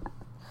lot.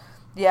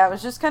 Yeah, it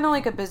was just kind of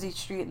like a busy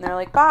street, and they're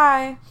like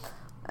bye,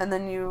 and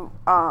then you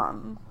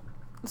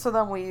so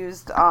then we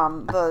used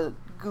the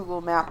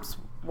Google Maps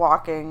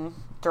walking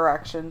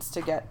directions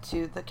to get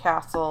to the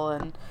castle,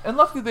 and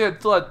luckily they had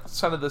still had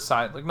kind of the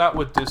sign, like not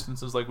with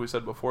distances like we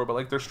said before, but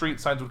like their street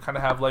signs would kind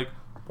of have like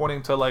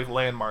pointing to like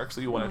landmarks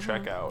that you want to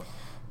check out.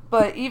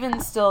 but even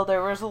still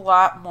there was a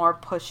lot more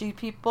pushy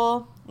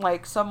people,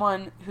 like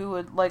someone who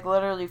would like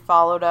literally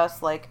followed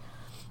us like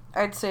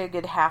I'd say a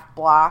good half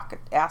block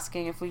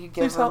asking if we could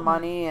give Please her help me.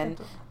 money, and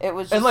it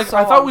was just And like so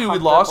I thought we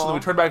lost, and then we uncomfortable.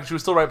 turned back, and she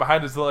was still right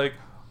behind us. Like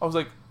I was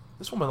like,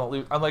 this woman won't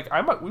leave. I'm like,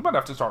 we might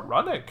have to start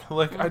running.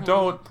 Like I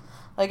don't.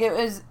 Like it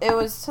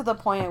was to the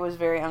point it was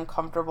very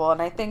uncomfortable, and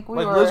I think we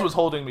Like were. Liz was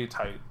holding me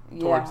tight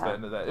towards Yeah. the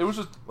end of that. It was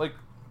just like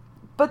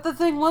But the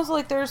thing was,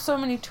 like, there's so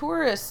many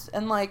tourists,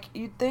 and like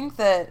you'd think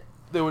that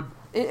they would.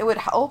 it would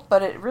help,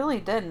 but it really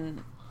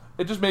didn't.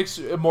 It just makes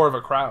it more of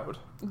a crowd.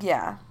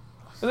 Yeah,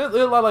 And then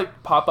a lot of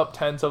like pop up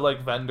tents of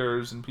like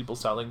vendors and people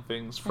selling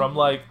things from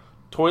like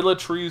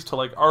toiletries to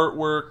like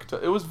artwork.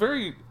 To it was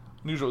very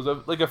unusual. It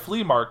was like a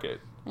flea market.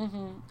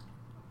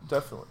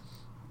 Definitely.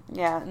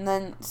 yeah, and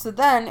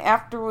then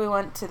after we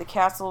went to the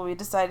castle, we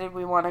decided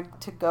we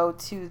wanted to go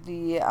to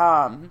the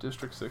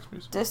District 6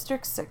 Museum.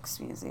 District 6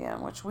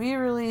 Museum, which we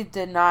really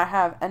did not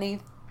have any.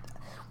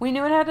 We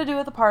knew it had to do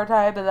with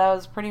apartheid, but that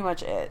was pretty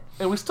much it.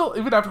 And we still,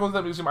 even after going to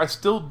that museum, I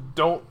still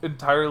don't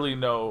entirely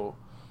know.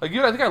 Like,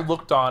 even I think I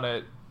looked on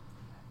it,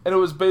 and it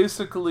was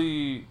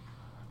basically,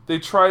 they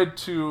tried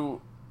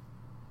to,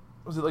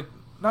 was it like,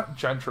 not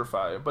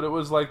gentrify, but it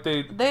was like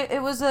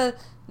It was a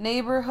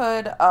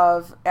neighborhood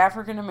of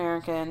African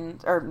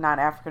Americans, or not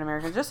African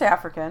Americans, just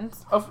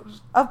Africans,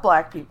 of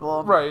black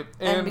people. Right.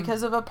 And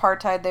because of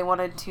apartheid, they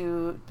wanted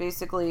to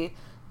basically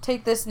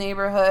take this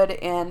neighborhood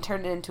and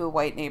turn it into a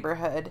white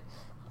neighborhood.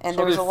 And so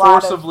there was they a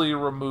lot of, forcibly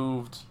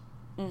removed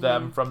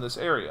them from this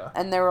area.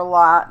 and there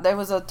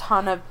was a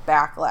ton of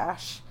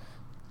backlash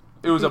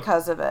It was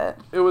because of it.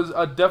 It was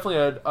definitely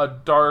a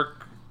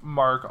dark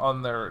mark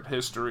on their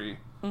history.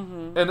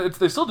 And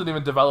they still didn't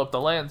even develop the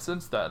land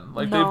since then.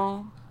 Like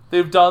No.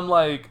 they've done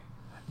like,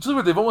 it's really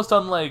weird. They've almost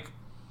done like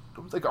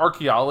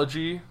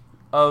archaeology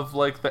of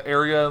like the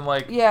area and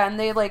like Yeah, and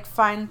they like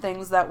find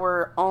things that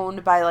were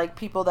owned by like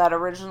people that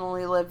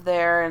originally lived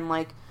there, and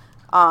like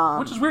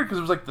which is weird because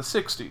it was like the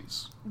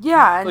 60s,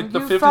 yeah, and like the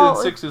you 50s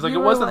felt and 60s. Like you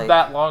it were, wasn't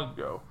that long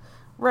ago.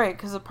 right,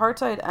 because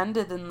apartheid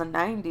ended in the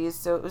 90s,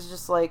 so it was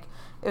just like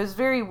it was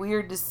very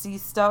weird to see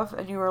stuff,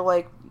 and you were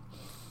like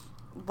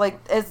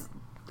as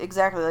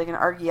exactly like an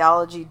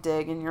archaeology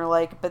dig, and you're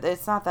like, but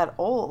it's not that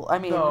old. I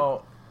mean,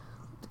 No,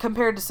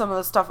 compared to some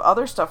of the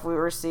other stuff we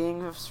were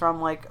seeing was from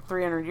like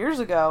 300 years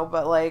ago,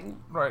 but like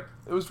right.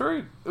 It was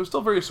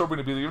still very sobering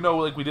to be there, even though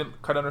like we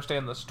didn't quite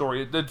understand the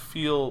story. It did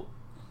feel.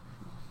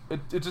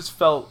 It just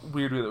felt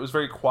weird. It was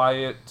very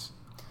quiet.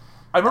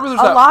 I remember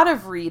there's a lot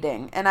of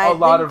reading, and I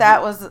think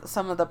that was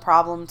some of the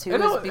problem too.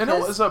 And is it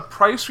was a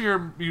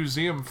pricier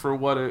museum for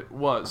what it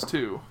was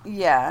too.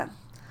 yeah.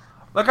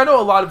 Like I know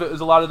a lot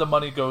of the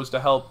money goes to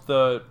help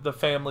the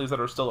families that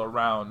are still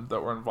around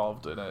that were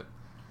involved in it.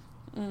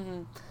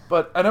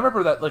 But I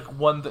remember that like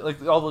one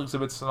like all the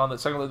exhibits and on that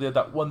second they had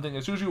that one thing.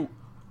 It's usually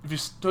if you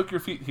took your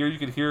feet here, you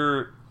could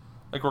hear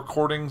like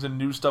recordings and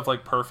new stuff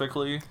like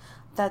perfectly.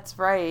 That's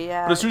right,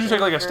 yeah. But as soon as you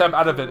take like a Very step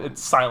out of it, cool.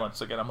 it's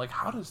silence again. I'm like,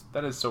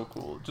 that is so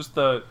cool. Just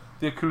the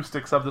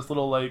acoustics of this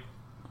little like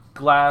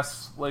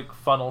glass like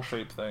funnel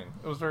shaped thing.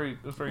 It was very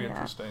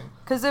interesting.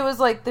 Because it was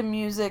like the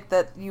music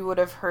that you would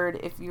have heard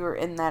if you were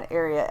in that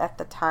area at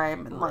the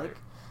time, and Right. like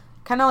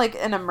kind of like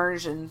an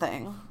immersion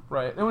thing.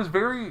 Right. It was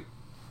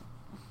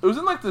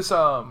in like this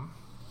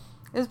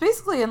It was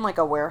basically in like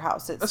a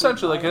warehouse.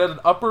 essentially like it had an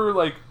upper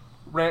like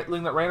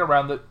railing that ran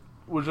around that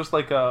was just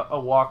like a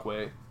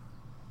walkway,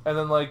 and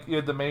then like you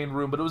had the main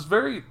room, but it was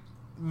very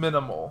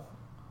minimal,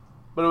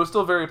 but it was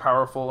still very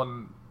powerful,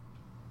 and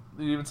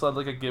you even still had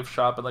like a gift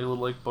shop and like a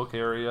little like book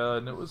area,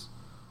 and it was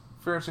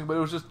very interesting. But it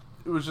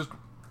was just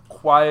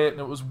quiet,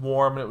 and it was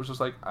warm, and it was just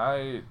like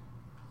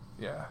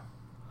yeah.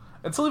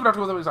 And still even after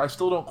going through I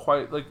still don't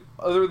quite like,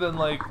 other than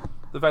like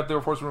the fact they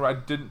were forced to remember,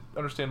 I didn't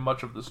understand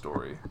much of the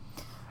story.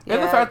 And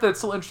the Yeah. fact that it's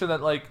still interesting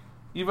that, like,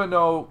 even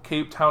though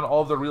Cape Town,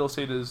 all of the real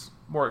estate is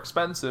more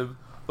expensive,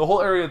 the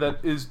whole area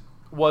that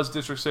was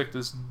District 6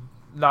 has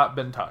not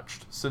been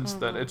touched since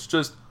then. It's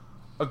just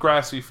a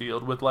grassy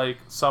field with, like,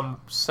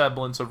 some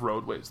semblance of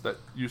roadways that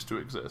used to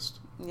exist.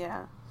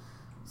 Yeah.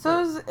 So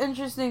it was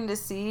interesting to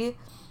see.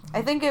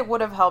 I think it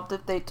would have helped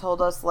if they told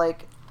us,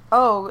 like,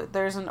 oh,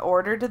 there's an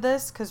order to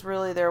this, because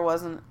really there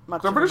wasn't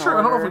much. I'm pretty sure,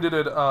 I don't know if we did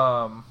it,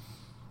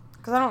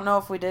 Because I don't know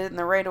if we did it in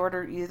the right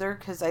order either,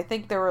 because I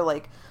think there were,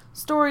 like,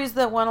 stories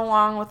that went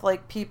along with,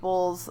 like,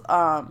 people's,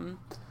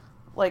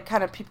 like,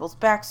 kind of people's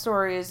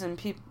backstories and,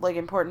 like,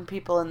 important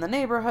people in the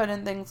neighborhood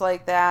and things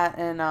like that,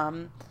 and,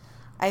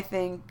 I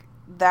think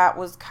that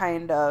was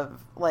kind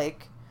of,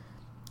 like,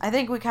 I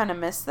think we kind of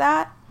missed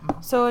that,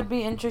 so it'd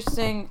be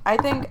interesting. I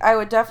think I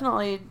would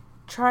definitely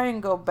try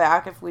and go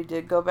back if we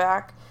did go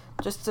back,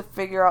 just to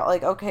figure out,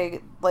 like,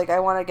 okay, like, I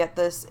want to get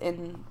this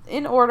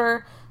in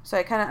order, so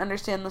I kind of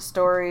understand the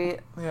story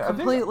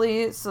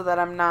completely, so that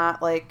I'm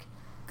not, like,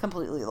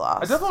 completely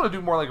lost. I definitely want to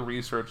do more, like,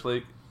 research,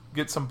 like,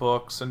 get some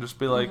books and just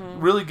be, like,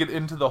 really get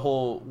into the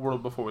whole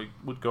world before we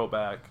would go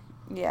back.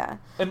 Yeah.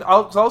 And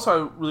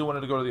also, I really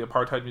wanted to go to the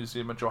Apartheid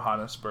Museum in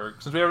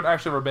Johannesburg, since we haven't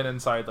actually ever been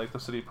inside, like, the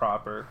city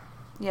proper.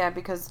 Yeah,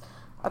 because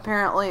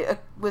apparently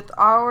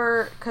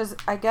because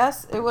I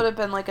guess it would have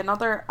been, like,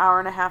 another hour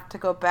and a half to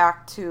go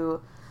back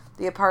to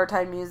the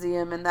Apartheid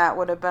Museum, and that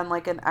would have been,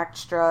 like, an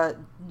extra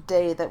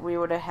day that we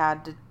would have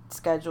had to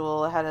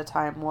schedule ahead of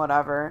time,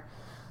 whatever.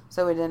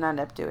 So we didn't end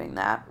up doing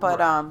that. But,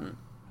 Right.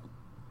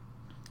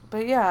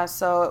 But yeah,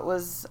 so it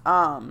was,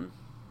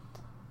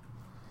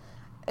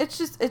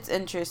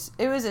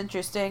 it was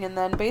interesting, and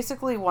then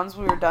basically once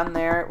we were done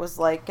there, it was,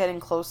 like, getting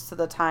close to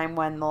the time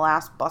when the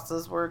last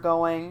buses were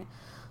going.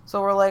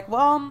 So we're like,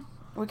 well,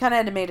 we kind of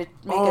had to make a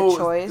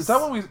choice. Is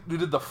that when we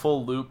did the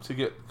full loop to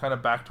get kind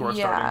of back to our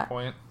starting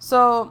point?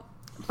 So,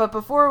 but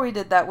before we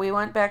did that, we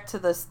went back to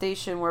the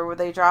station where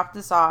they dropped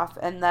us off,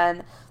 and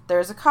then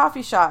there's a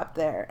coffee shop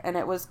there, and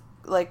it was,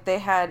 like, they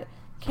had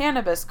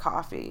cannabis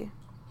coffee.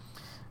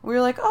 We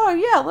were like, oh,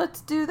 yeah,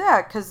 let's do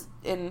that, because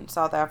in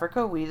South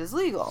Africa, weed is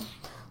legal.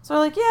 So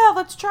we're like, yeah,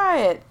 let's try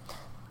it.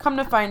 Come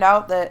to find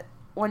out that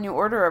when you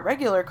order a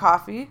regular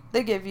coffee,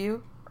 they give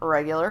you a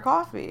regular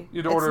coffee.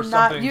 You had to order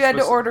something You had to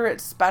specific. order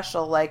it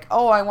special, like,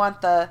 oh, I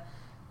want the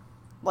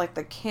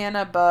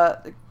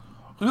cannabis.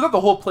 We thought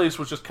the whole place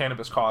was just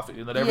cannabis coffee,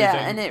 and that everything.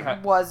 Yeah, and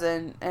it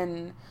wasn't,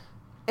 and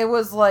it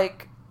was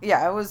like,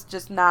 yeah, it was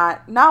just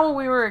not what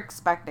we were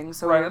expecting.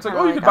 So Right, we were it's like,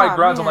 kinda you could buy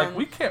grounds. I'm man. like,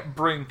 we can't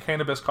bring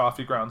cannabis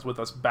coffee grounds with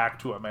us back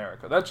to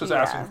America. That's just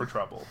Yeah. asking for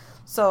trouble.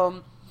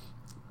 So,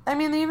 I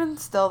mean, even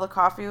still, the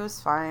coffee was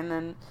fine,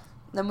 and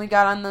then we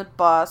got on the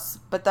bus,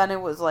 but then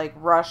it was, like,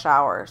 rush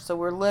hour. So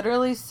we're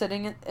literally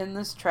sitting in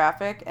this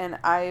traffic, and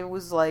I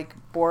was, like,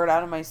 bored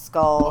out of my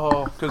skull.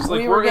 Oh, because, like,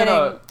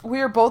 we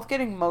were both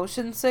getting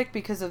motion sick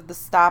because of the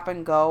stop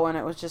and go, and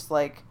it was just,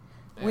 like,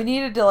 we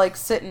needed to, like,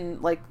 sit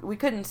and, like, we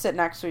couldn't sit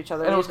next to each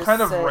other. And We it was had to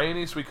kind of sit.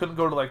 rainy, so we couldn't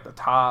go to, like, the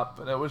top,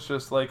 and it was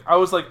just, like, I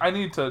was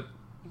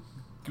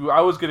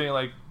getting,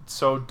 like,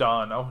 so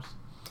done. I was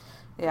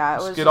Yeah, it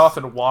was just get just, off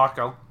and walk,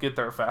 I'll get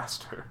there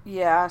faster.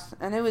 Yeah,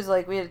 and it was,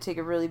 like, we had to take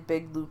a really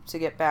big loop to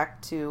get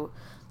back to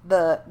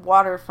the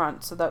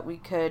waterfront so that we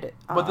could...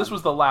 But this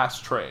was the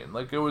last train.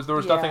 Like, there was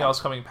nothing Yeah.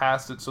 else coming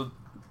past it, so...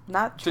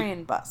 Not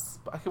train, bus.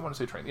 I can't want to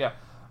say train, yeah.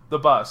 The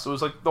bus. It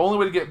was, like, the only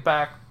way to get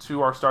back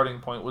to our starting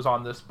point was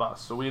on this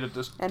bus, so we had to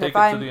just And take if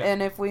it to the end.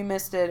 and if we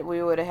missed it,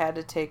 we would have had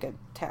to take a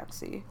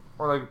taxi.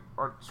 Or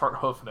start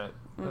hoofing it.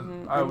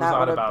 And I And was that not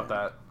would've about been-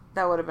 that.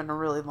 That would have been a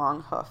really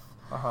long hoof.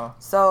 Uh-huh.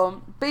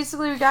 So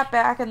basically we got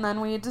back, and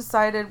then we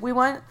decided we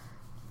went,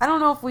 I don't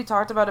know if we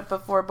talked about it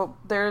before, but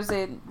there's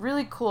a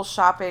really cool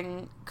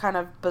shopping kind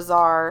of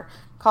bazaar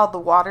called the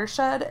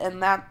Watershed,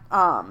 and that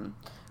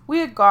we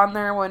had gone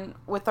there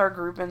with our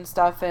group and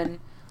stuff and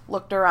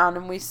looked around,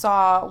 and we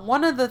saw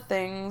one of the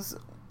things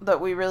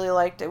that we really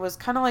liked. It was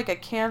kind of like a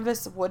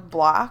canvas wood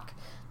block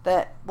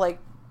that, like,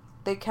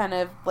 they kind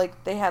of,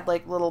 like, they had,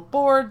 like, little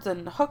boards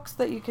and hooks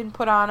that you can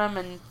put on them,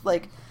 and,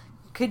 like,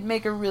 could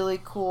make a really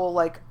cool,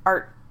 like,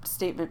 art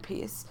statement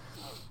piece.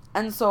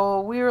 And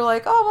so we were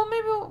like, oh, well,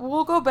 maybe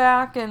we'll go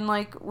back. And,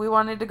 like, we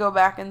wanted to go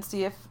back and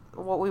see if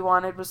what we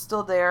wanted was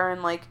still there.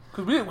 And, like,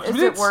 Because we is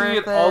did it worth see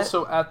it it?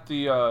 also at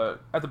the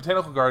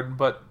Botanical Garden,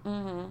 but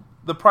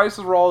the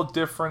prices were all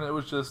different. It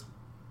was just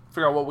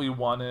figure out what we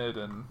wanted.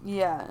 And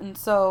Yeah, and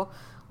so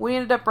we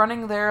ended up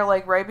running there,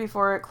 like, right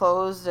before it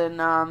closed.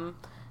 And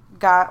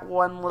got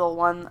one little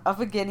one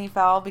of a guinea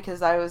fowl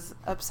because I was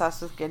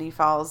obsessed with guinea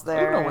fowls I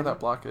there. don't know where and that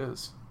block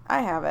is.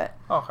 I have it.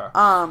 Okay.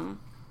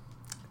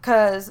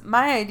 Because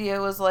my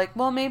idea was like,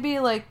 well, maybe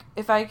like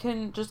if I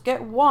can just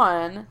get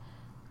one,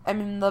 I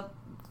mean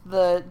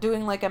the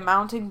doing like a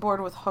mounting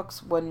board with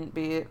hooks wouldn't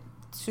be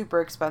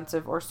super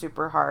expensive or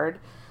super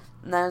hard.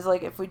 And I was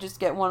like, if we just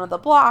get one of the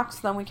blocks,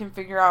 then we can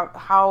figure out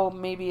how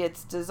maybe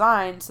it's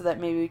designed so that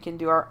maybe we can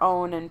do our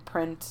own and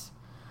print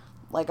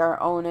like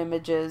our own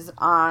images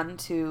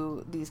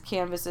onto these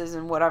canvases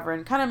and whatever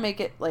and kind of make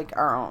it like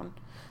our own.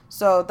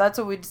 So that's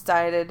what we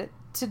decided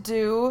to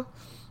do.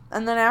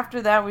 And then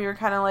after that, we were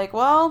kind of like,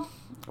 well,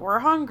 we're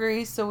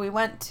hungry. So we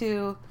went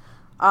to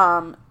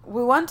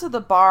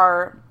the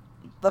bar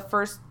the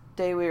first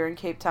day we were in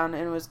Cape Town,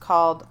 and it was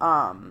called,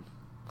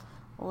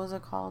 what was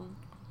it called?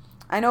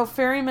 I know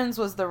Ferryman's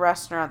was the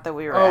restaurant that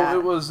we were at. Oh,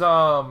 it was,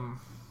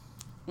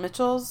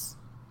 Mitchell's?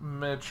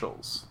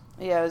 Mitchell's.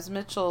 Yeah, it was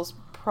Mitchell's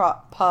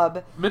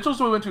pub. Mitchell's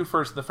we went to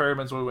first, and the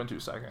Ferryman's we went to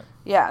second.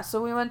 Yeah, so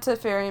we went to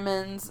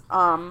Ferryman's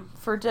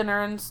for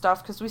dinner and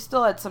stuff because we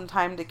still had some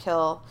time to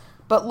kill.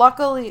 But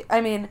luckily, I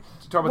mean,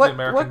 Talk about the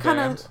American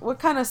band. what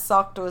kind of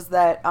sucked was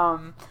that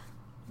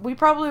we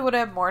probably would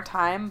have more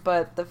time,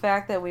 but the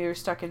fact that we were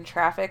stuck in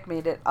traffic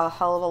made it a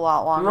hell of a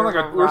lot longer.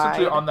 We were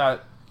essentially on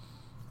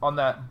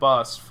that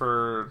bus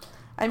for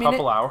a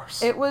couple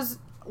hours. It was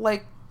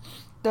like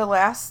the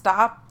last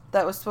stop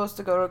that was supposed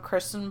to go to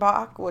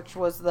Christenbach, which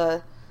was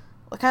the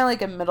kind of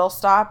like a middle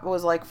stop,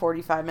 was like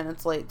 45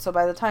 minutes late. So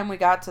by the time we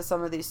got to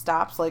some of these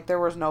stops, like there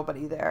was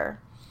nobody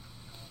there.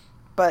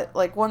 But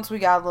like once we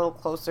got a little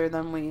closer,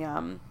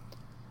 then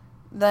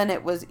then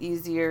it was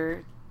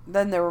easier.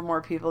 Then there were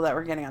more people that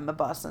were getting on the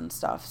bus and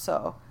stuff.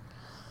 So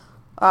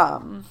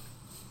yeah,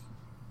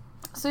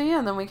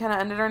 and then we kind of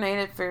ended our night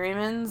at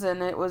Ferryman's,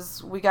 and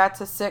we got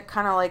to sit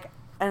kind of like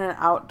in an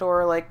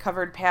outdoor like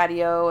covered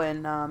patio,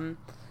 and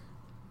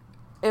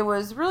it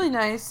was really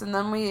nice. And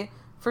then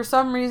for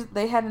some reason,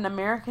 they had an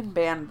American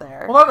band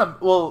there. It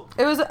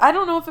was. I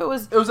don't know if it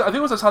was. I think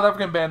it was a South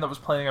African band that was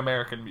playing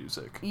American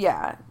music.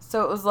 Yeah,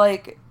 so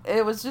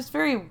it was just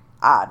very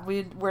odd.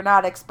 We were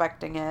not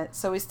expecting it,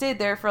 so we stayed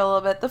there for a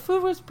little bit. The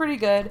food was pretty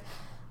good,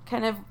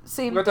 kind of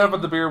same. We got to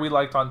have the beer we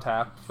liked on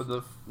tap for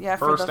the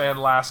first and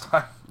last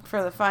time.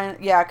 For the fine,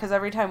 yeah, because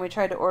every time we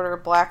tried to order a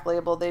Black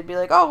Label, they'd be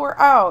like, "Oh, we're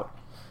out."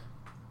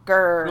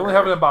 Grr. We only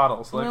have it in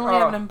bottles. We only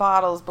have it in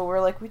bottles, but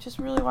we're like, we just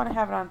really want to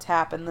have it on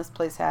tap, and this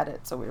place had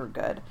it, so we were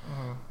good.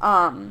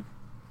 Mm-hmm.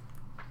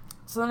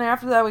 So then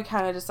after that, we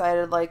kind of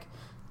decided, like,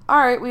 all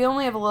right, we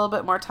only have a little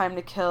bit more time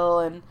to kill,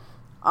 and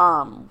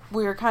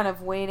we were kind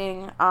of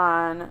waiting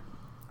on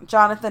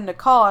Jonathan to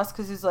call us,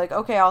 because he's like,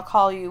 okay, I'll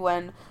call you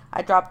when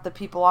I drop the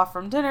people off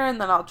from dinner,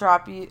 and then I'll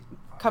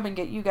come and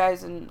get you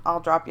guys, and I'll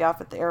drop you off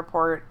at the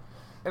airport.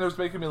 And it was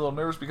making me a little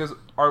nervous because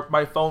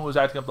my phone was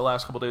acting up the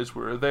last couple of days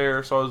we were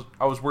there, so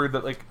I was worried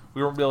that like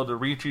we weren't be able to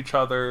reach each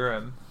other,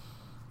 and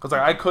because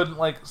like I couldn't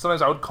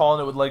sometimes I would call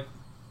and it would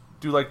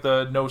do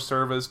the no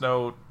service,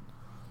 so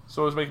it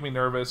was making me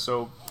nervous.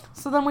 So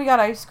then we got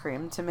ice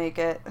cream to make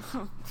it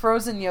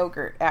frozen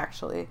yogurt.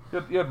 Actually,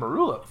 you had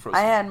Marula frozen.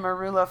 I had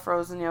Marula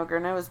frozen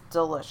yogurt, and it was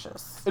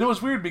delicious. And it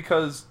was weird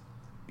because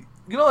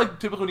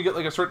typically when you get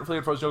a certain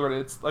flavored frozen yogurt,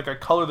 it's like a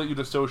color that you'd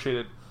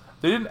associated.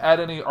 They didn't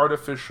add any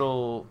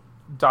artificial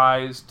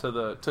dyes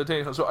to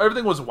taste, so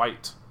everything was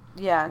white.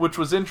 Yeah, which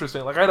was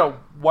interesting. I had a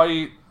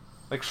white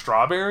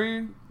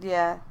strawberry.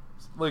 Yeah.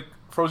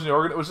 Frozen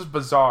yogurt. It was just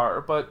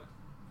bizarre, but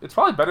it's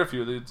probably better for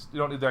you. You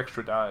don't need the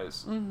extra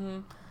dyes. Mm-hmm.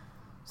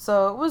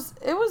 So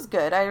it was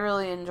good. I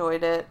really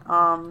enjoyed it.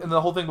 And the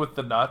whole thing with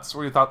the nuts,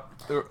 where you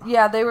thought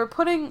they were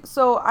putting.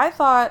 So I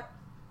thought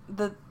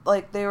that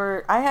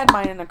I had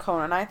mine in a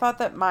cone, and I thought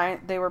that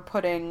they were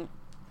putting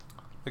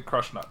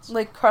crushed nuts,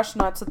 crushed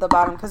nuts at the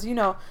bottom, because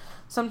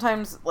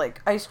sometimes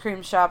ice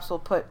cream shops will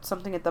put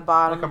something at the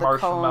bottom, like a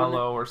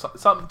marshmallow or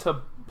something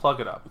to plug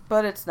it up.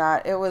 But it's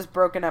not. It was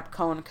broken up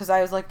cone, because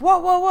I was like,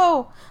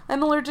 whoa!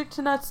 I'm allergic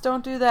to nuts.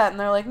 Don't do that. And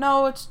they're like,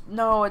 no, it's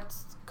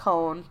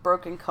cone,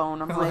 broken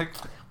cone. I'm like,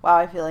 wow,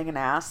 I feel like an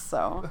ass.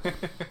 So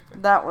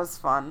that was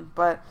fun.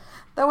 But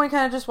then we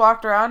kind of just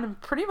walked around,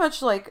 and pretty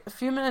much a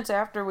few minutes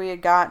after we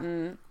had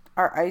gotten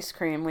our ice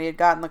cream, we had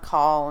gotten the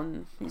call,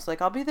 and he's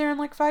like, I'll be there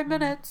in 5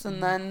 minutes,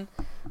 and then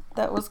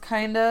that was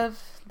kind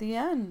of the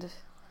end.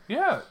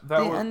 Yeah,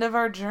 end of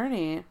our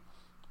journey.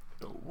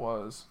 It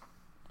was.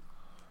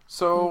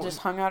 So we just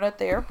hung out at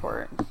the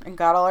airport and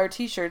got all our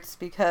t-shirts,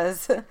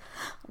 because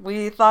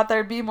we thought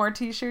there'd be more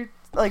t-shirts.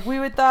 We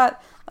would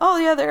thought, oh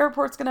yeah, the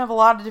airport's gonna have a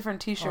lot of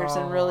different t-shirts,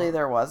 and really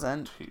there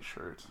wasn't.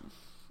 T-shirt.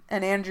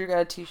 And Andrew got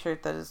a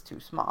t-shirt that is too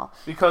small.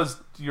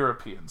 Because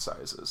European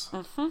sizes.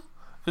 Mm-hmm.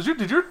 Have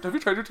you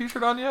tried your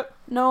t-shirt on yet?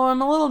 No,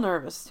 I'm a little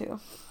nervous too.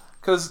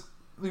 because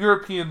the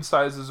European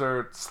sizes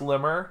are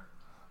slimmer,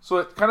 so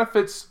it kind of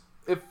fits.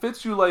 It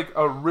fits you like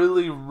a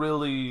really,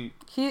 really.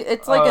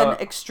 It's like an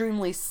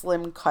extremely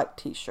slim cut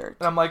T-shirt.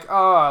 And I'm like,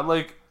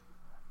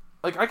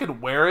 like I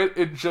could wear it.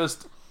 It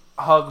just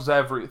hugs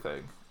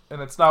everything,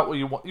 and it's not what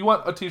you want. You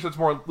want a T-shirt that's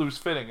more loose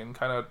fitting and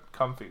kind of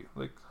comfy.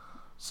 Like,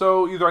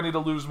 so either I need to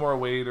lose more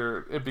weight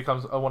or it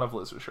becomes one of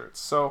Liz's shirts.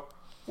 So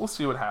we'll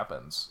see what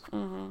happens.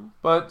 Mm-hmm.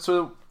 But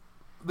so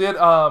they had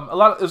a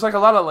lot. It was like a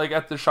lot of like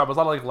at the shop. It was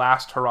a lot of like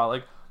last hurrah,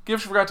 like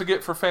gifts you forgot to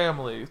get for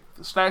family,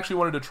 snacks you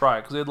wanted to try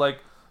because they had like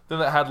then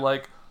that had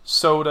like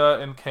soda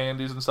and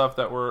candies and stuff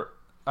that were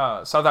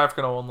South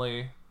African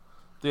only.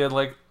 They had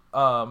like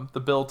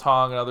the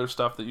biltong and other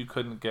stuff that you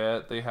couldn't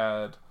get. They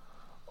had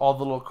all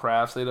the little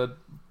crafts. They had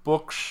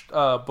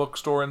a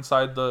bookstore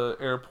inside the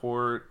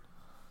airport.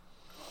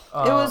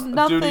 It was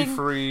nothing duty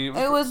free.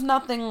 It was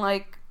nothing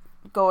like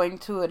going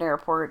to an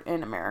airport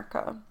in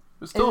America.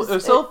 It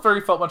still very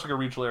felt much like a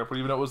regional airport,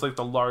 even though it was like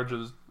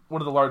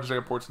one of the largest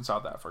airports in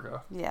South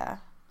Africa. Yeah,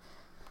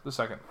 the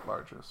second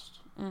largest.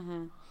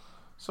 Mm-hmm.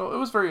 So it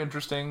was very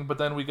interesting. But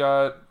then we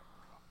got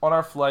on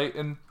our flight,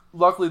 and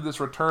luckily this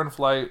return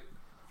flight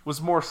was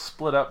more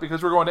split up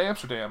because we were going to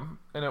Amsterdam,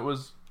 and it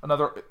was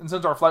and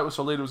since our flight was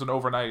so late, it was an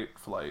overnight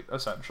flight,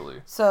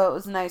 essentially. So it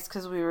was nice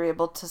because we were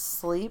able to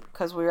sleep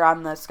because we were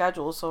on the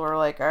schedule. So we're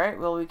like, all right,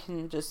 well,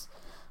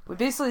 we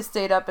basically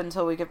stayed up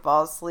until we could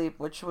fall asleep,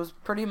 which was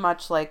pretty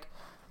much like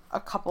a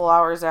couple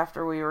hours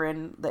after we were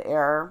in the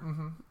air.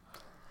 Mm-hmm.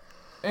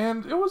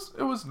 And it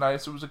was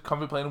nice. It was a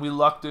comfy plane. We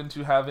lucked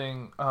into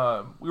having,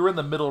 we were in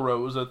the middle row.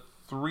 It was a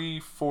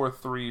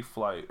 3-4-3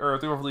 flight, or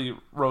 3-4-3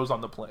 rows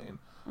on the plane.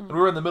 Mm-hmm. And we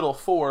were in the middle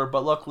 4,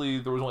 but luckily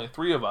there was only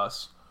 3 of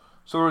us.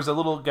 So there was a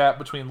little gap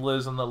between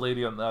Liz and the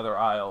lady on the other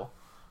aisle.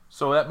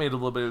 So that made it a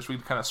little bit, so we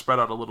kind of spread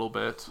out a little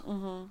bit.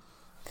 Mm-hmm.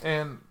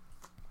 And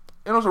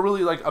it was a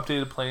really like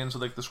updated plane, so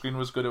like the screen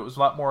was good. It was a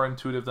lot more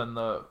intuitive than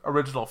the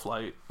original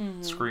flight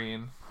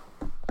screen.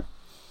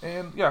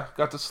 And yeah,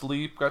 got to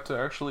sleep, got to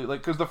actually,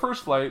 like, because the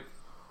first flight,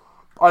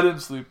 I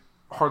didn't sleep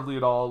hardly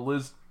at all.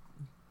 Liz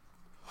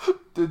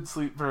did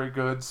sleep very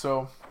good,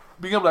 so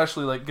being able to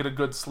actually, like, get a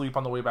good sleep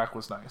on the way back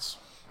was nice.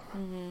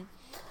 Mm-hmm.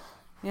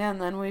 Yeah,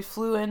 and then we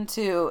flew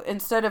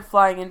instead of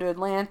flying into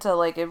Atlanta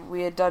like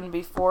we had done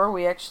before,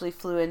 we actually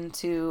flew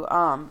into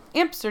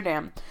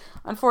Amsterdam.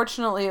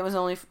 Unfortunately, it was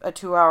only a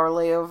 2-hour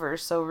layover,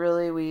 so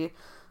really we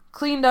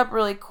cleaned up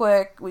really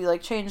quick. We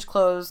like changed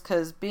clothes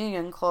because being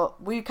in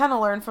we kind of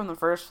learned from the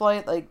first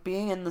flight, like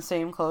being in the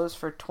same clothes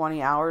for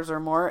 20 hours or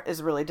more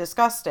is really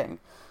disgusting.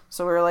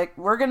 So we were like,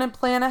 we're going to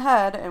plan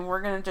ahead and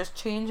we're going to just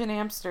change in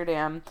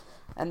Amsterdam,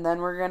 and then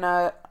we're going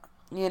to,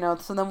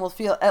 so then we'll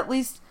feel at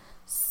least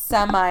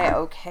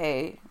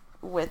semi-okay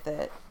with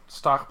it.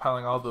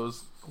 Stockpiling all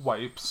those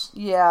wipes.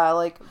 Yeah,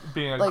 like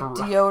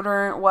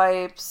deodorant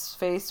wipes,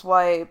 face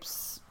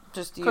wipes,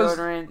 just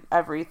deodorant,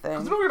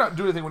 everything. Because you're not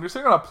doing anything. When you're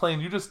sitting on a plane,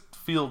 you just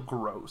feel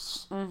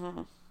gross.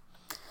 Mm-hmm.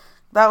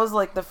 That was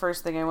like the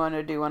first thing I wanted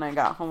to do when I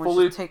got home, was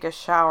just take a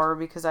shower,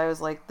 because I was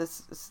like,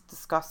 this is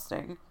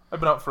disgusting.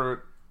 I've been out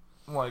for,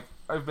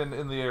 I've been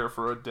in the air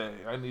for a day.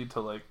 I need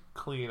to,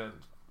 clean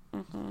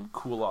and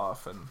cool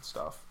off and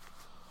stuff.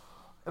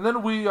 And then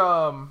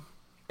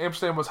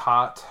Amsterdam was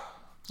hot.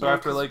 So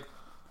after,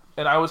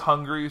 and I was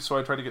hungry, so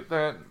I tried to get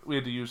that. We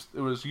had to use,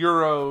 it was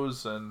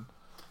euros, and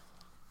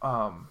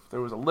there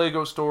was a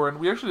Lego store, and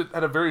we actually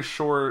had a very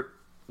short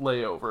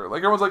layover.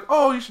 Everyone's like,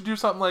 oh, you should do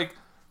something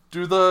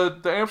do the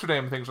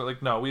Amsterdam things. We're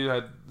like, no, we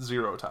had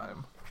 0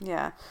 time.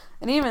 Yeah.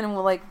 And even,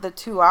 the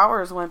 2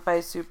 hours went by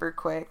super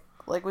quick.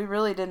 We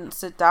really didn't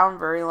sit down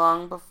very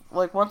long.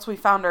 Once we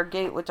found our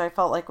gate, which I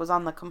felt like was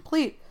on the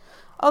complete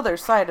other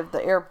side of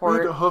the airport.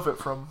 We had to hoof it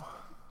from...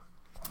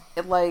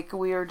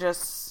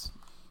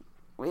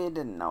 we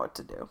didn't know what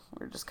to do.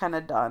 We were just kind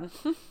of done.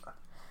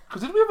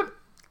 Because didn't we have an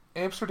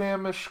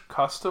Amsterdam-ish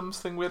customs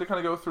thing we had to kind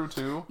of go through,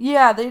 too?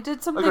 Yeah, they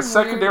did something a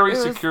secondary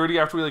security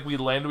after we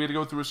landed, we had to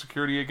go through a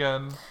security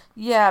again.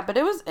 Yeah, but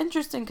it was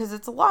interesting because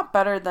it's a lot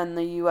better than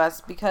the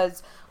U.S.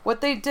 because what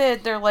they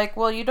did, they're like,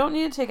 well, you don't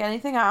need to take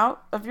anything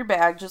out of your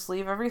bag. Just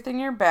leave everything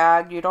in your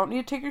bag. You don't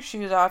need to take your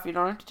shoes off. You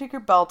don't have to take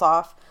your belt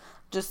off.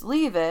 Just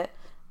leave it.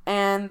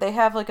 And they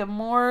have, a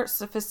more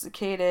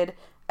sophisticated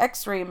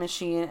x-ray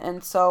machine.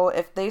 And so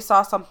if they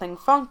saw something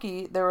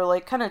funky, there were,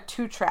 kind of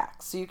 2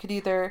 tracks. So you could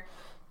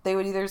they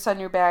would either send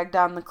your bag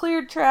down the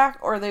cleared track,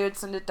 or they would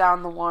send it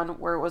down the one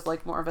where it was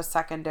more of a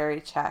secondary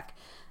check.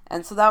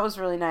 And so that was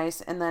really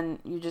nice. And then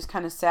you just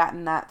kind of sat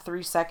in that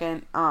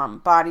 3-second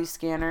body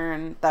scanner,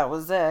 and that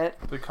was it.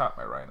 They caught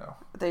my rhino.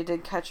 They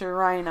did catch your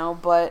rhino,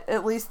 but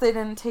at least they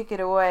didn't take it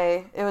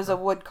away. It was a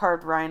wood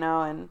carved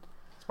rhino, and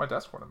it's my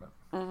desk ornament.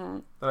 Mm-hmm.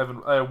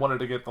 That I wanted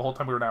to get the whole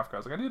time we were in Africa. I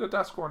was like, I need a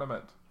desk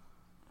ornament,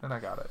 and I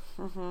got it.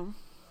 Mm-hmm.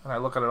 And I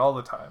look at it all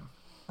the time.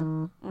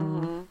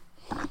 Mm-hmm.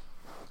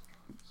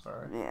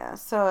 Sorry. Yeah,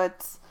 so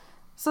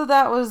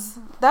that was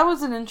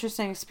an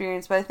interesting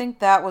experience, but I think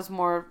that was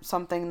more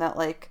something that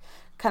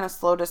kind of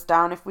slowed us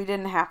down. If we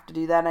didn't have to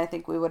do that, I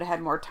think we would have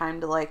had more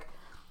time to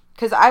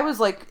because I was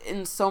like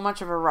in so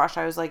much of a rush.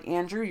 I was like,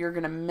 Andrew, you're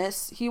gonna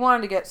miss. He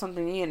wanted to get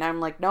something to eat, and I'm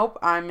like, nope,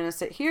 I'm gonna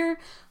sit here.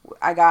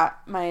 I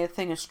got my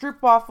thing of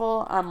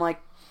stroopwafel. I'm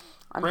like,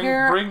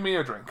 here. Bring me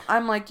a drink.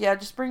 I'm like, yeah,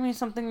 just bring me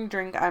something to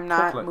drink. I'm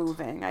not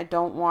moving. I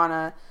don't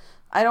wanna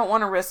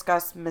risk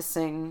us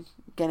missing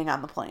getting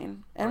on the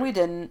plane, and we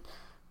didn't.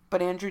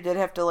 But Andrew did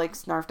have to like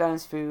snarf down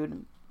his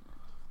food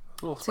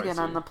to get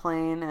on the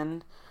plane,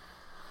 and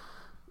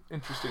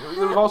interesting.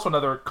 There was also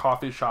another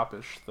coffee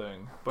shop-ish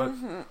thing, but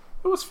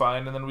it was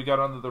fine. And then we got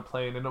on the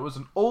plane, and it was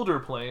an older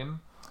plane,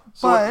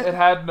 so it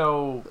had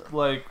no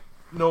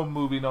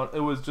movie note. It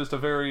was just a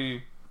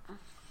very.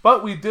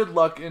 But we did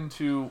luck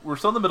into. We're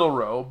still in the middle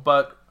row,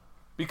 but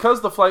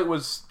because the flight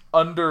was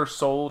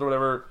undersold or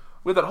whatever,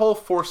 we had that whole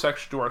fourth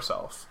section to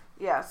ourselves.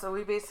 Yeah, so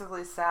we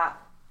basically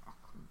sat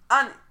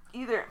on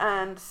either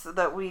end so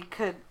that we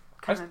could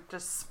kind of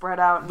just spread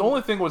out. The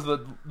only thing was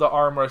the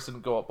armrest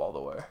didn't go up all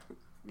the way.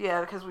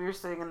 Yeah, because we were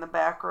sitting in the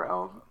back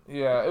row.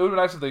 Yeah, it would be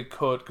nice if they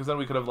could, because then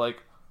we could have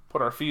like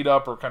put our feet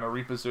up or kind of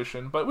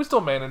reposition. But we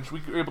still managed.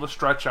 We were able to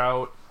stretch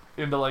out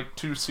into like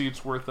 2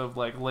 seats worth of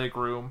like leg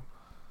room,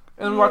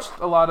 and we watched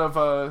a lot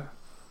of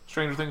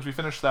Stranger Things. We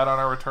finished that on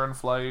our return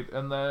flight,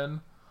 and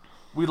then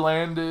we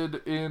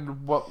landed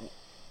in what.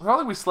 I don't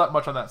think we slept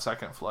much on that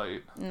second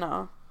flight.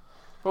 No.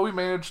 But we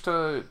managed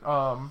to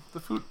the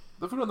food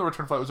on the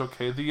return flight was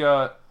okay. We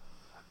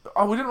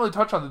didn't really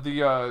touch on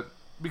it.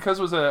 Because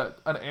it was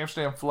an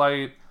Amsterdam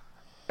flight,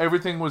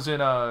 everything was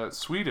in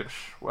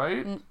Swedish,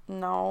 right?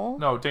 No.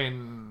 No,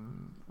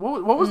 Dane.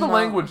 What was the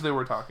language they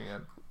were talking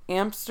in?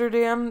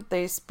 Amsterdam,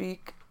 they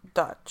speak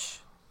Dutch.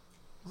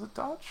 Was it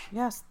Dutch?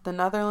 Yes, the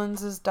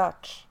Netherlands is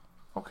Dutch.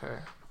 Okay.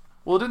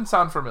 Well, it didn't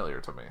sound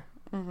familiar to me.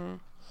 Mm-hmm.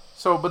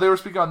 So, but they were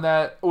speaking on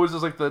that. It was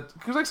just like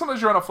because like sometimes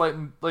you're on a flight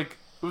and like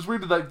it was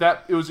weird like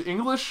that. It was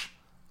English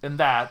and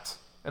that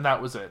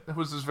was it. It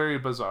was just very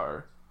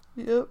bizarre.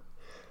 Yep.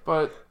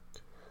 But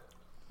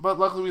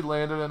luckily we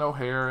landed in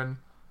O'Hare and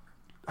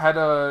got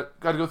to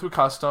go through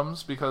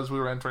customs because we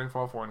were entering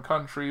from a foreign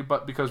country.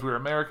 But because we were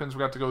Americans, we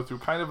got to go through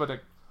kind of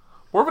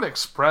more of an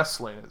express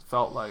lane. It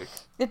felt like.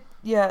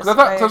 Yes. Because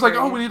I was like,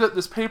 oh, we need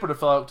this paper to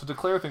fill out to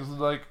declare things. And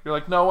you're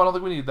like, no, I don't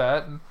think we need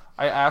that. And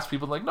I asked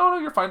people like, no,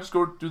 you're fine. Just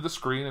go do the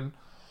screen and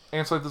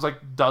answer like there's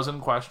like dozen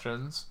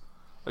questions.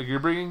 Like you're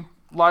bringing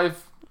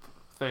live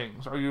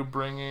things. Are you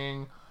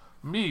bringing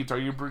meat? Are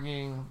you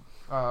bringing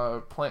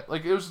plant?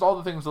 Like it was just all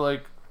the things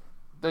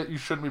that you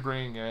shouldn't be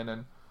bringing in.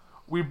 And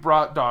we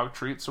brought dog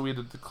treats, so we had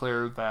to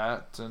declare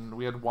that. And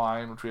we had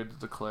wine, which we had to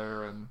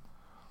declare and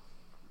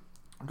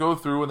go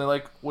through. And they're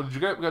like, what did you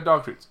get? We got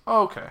dog treats.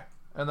 Oh, okay.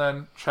 And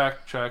then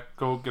check,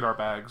 go get our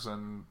bags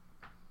and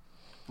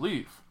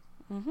leave.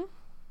 Mm-hmm.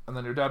 And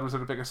then your dad was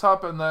there to pick us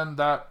up, and then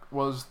that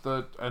was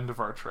the end of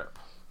our trip.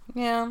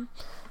 Yeah,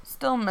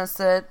 still miss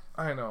it.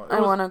 I know.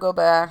 I want to go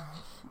back.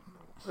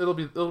 It'll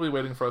be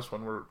waiting for us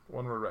when we're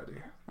ready.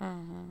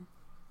 Mm-hmm.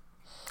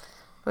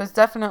 It was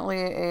definitely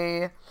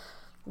a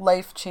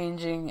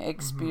life-changing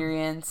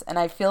experience, and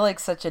I feel like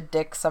such a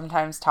dick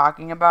sometimes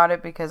talking about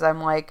it because I'm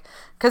like,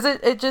 because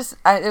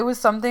it was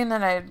something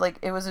that I like,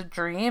 it was a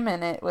dream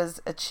and it was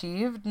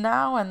achieved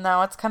now, and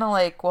now it's kind of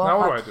like, well, now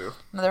what do I do?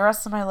 The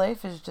rest of my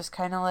life is just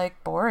kind of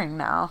like boring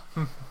now.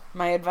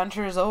 My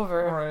adventure is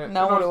over. Right.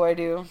 Now what do I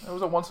do? It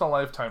was a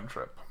once-in-a-lifetime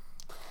trip.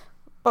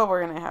 But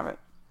we're gonna have it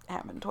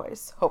happen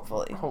twice,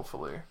 hopefully.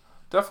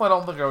 Definitely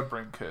don't think I would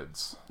bring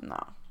kids. No.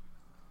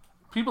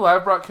 People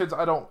have brought kids.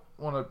 I don't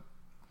know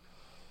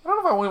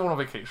if I want to go on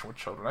vacation with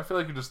children. I feel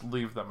like you just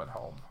leave them at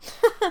home.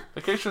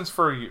 Vacation's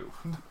for you.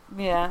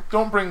 Yeah.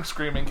 Don't bring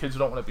screaming kids who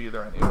don't want to be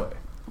there anyway.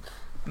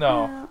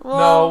 No. Yeah,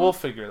 no, we'll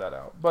figure that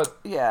out. But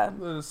yeah,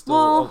 it's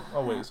still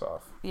a ways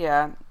off.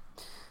 Yeah.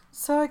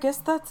 So I guess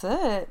that's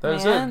it. That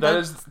is man. it.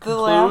 That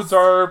concludes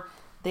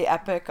the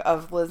epic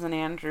of Liz and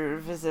Andrew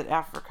visit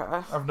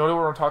Africa. I have no idea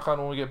what we're talking about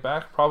when we get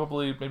back.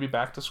 Probably maybe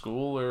back to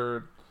school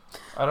or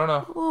I don't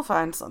know. We'll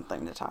find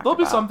something to talk about. There'll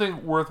be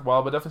something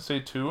worthwhile, but definitely stay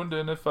tuned.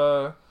 And if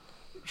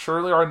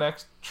surely our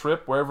next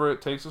trip, wherever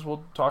it takes us,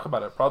 we'll talk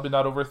about it. Probably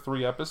not over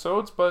 3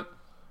 episodes, but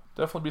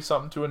definitely be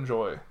something to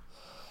enjoy.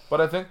 But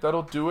I think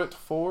that'll do it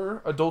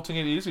for Adulting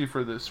It Easy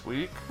for this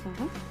week.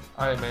 Mm-hmm.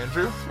 I am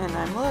Andrew. And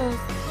I'm Liz.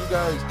 You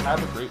guys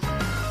have a great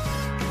week.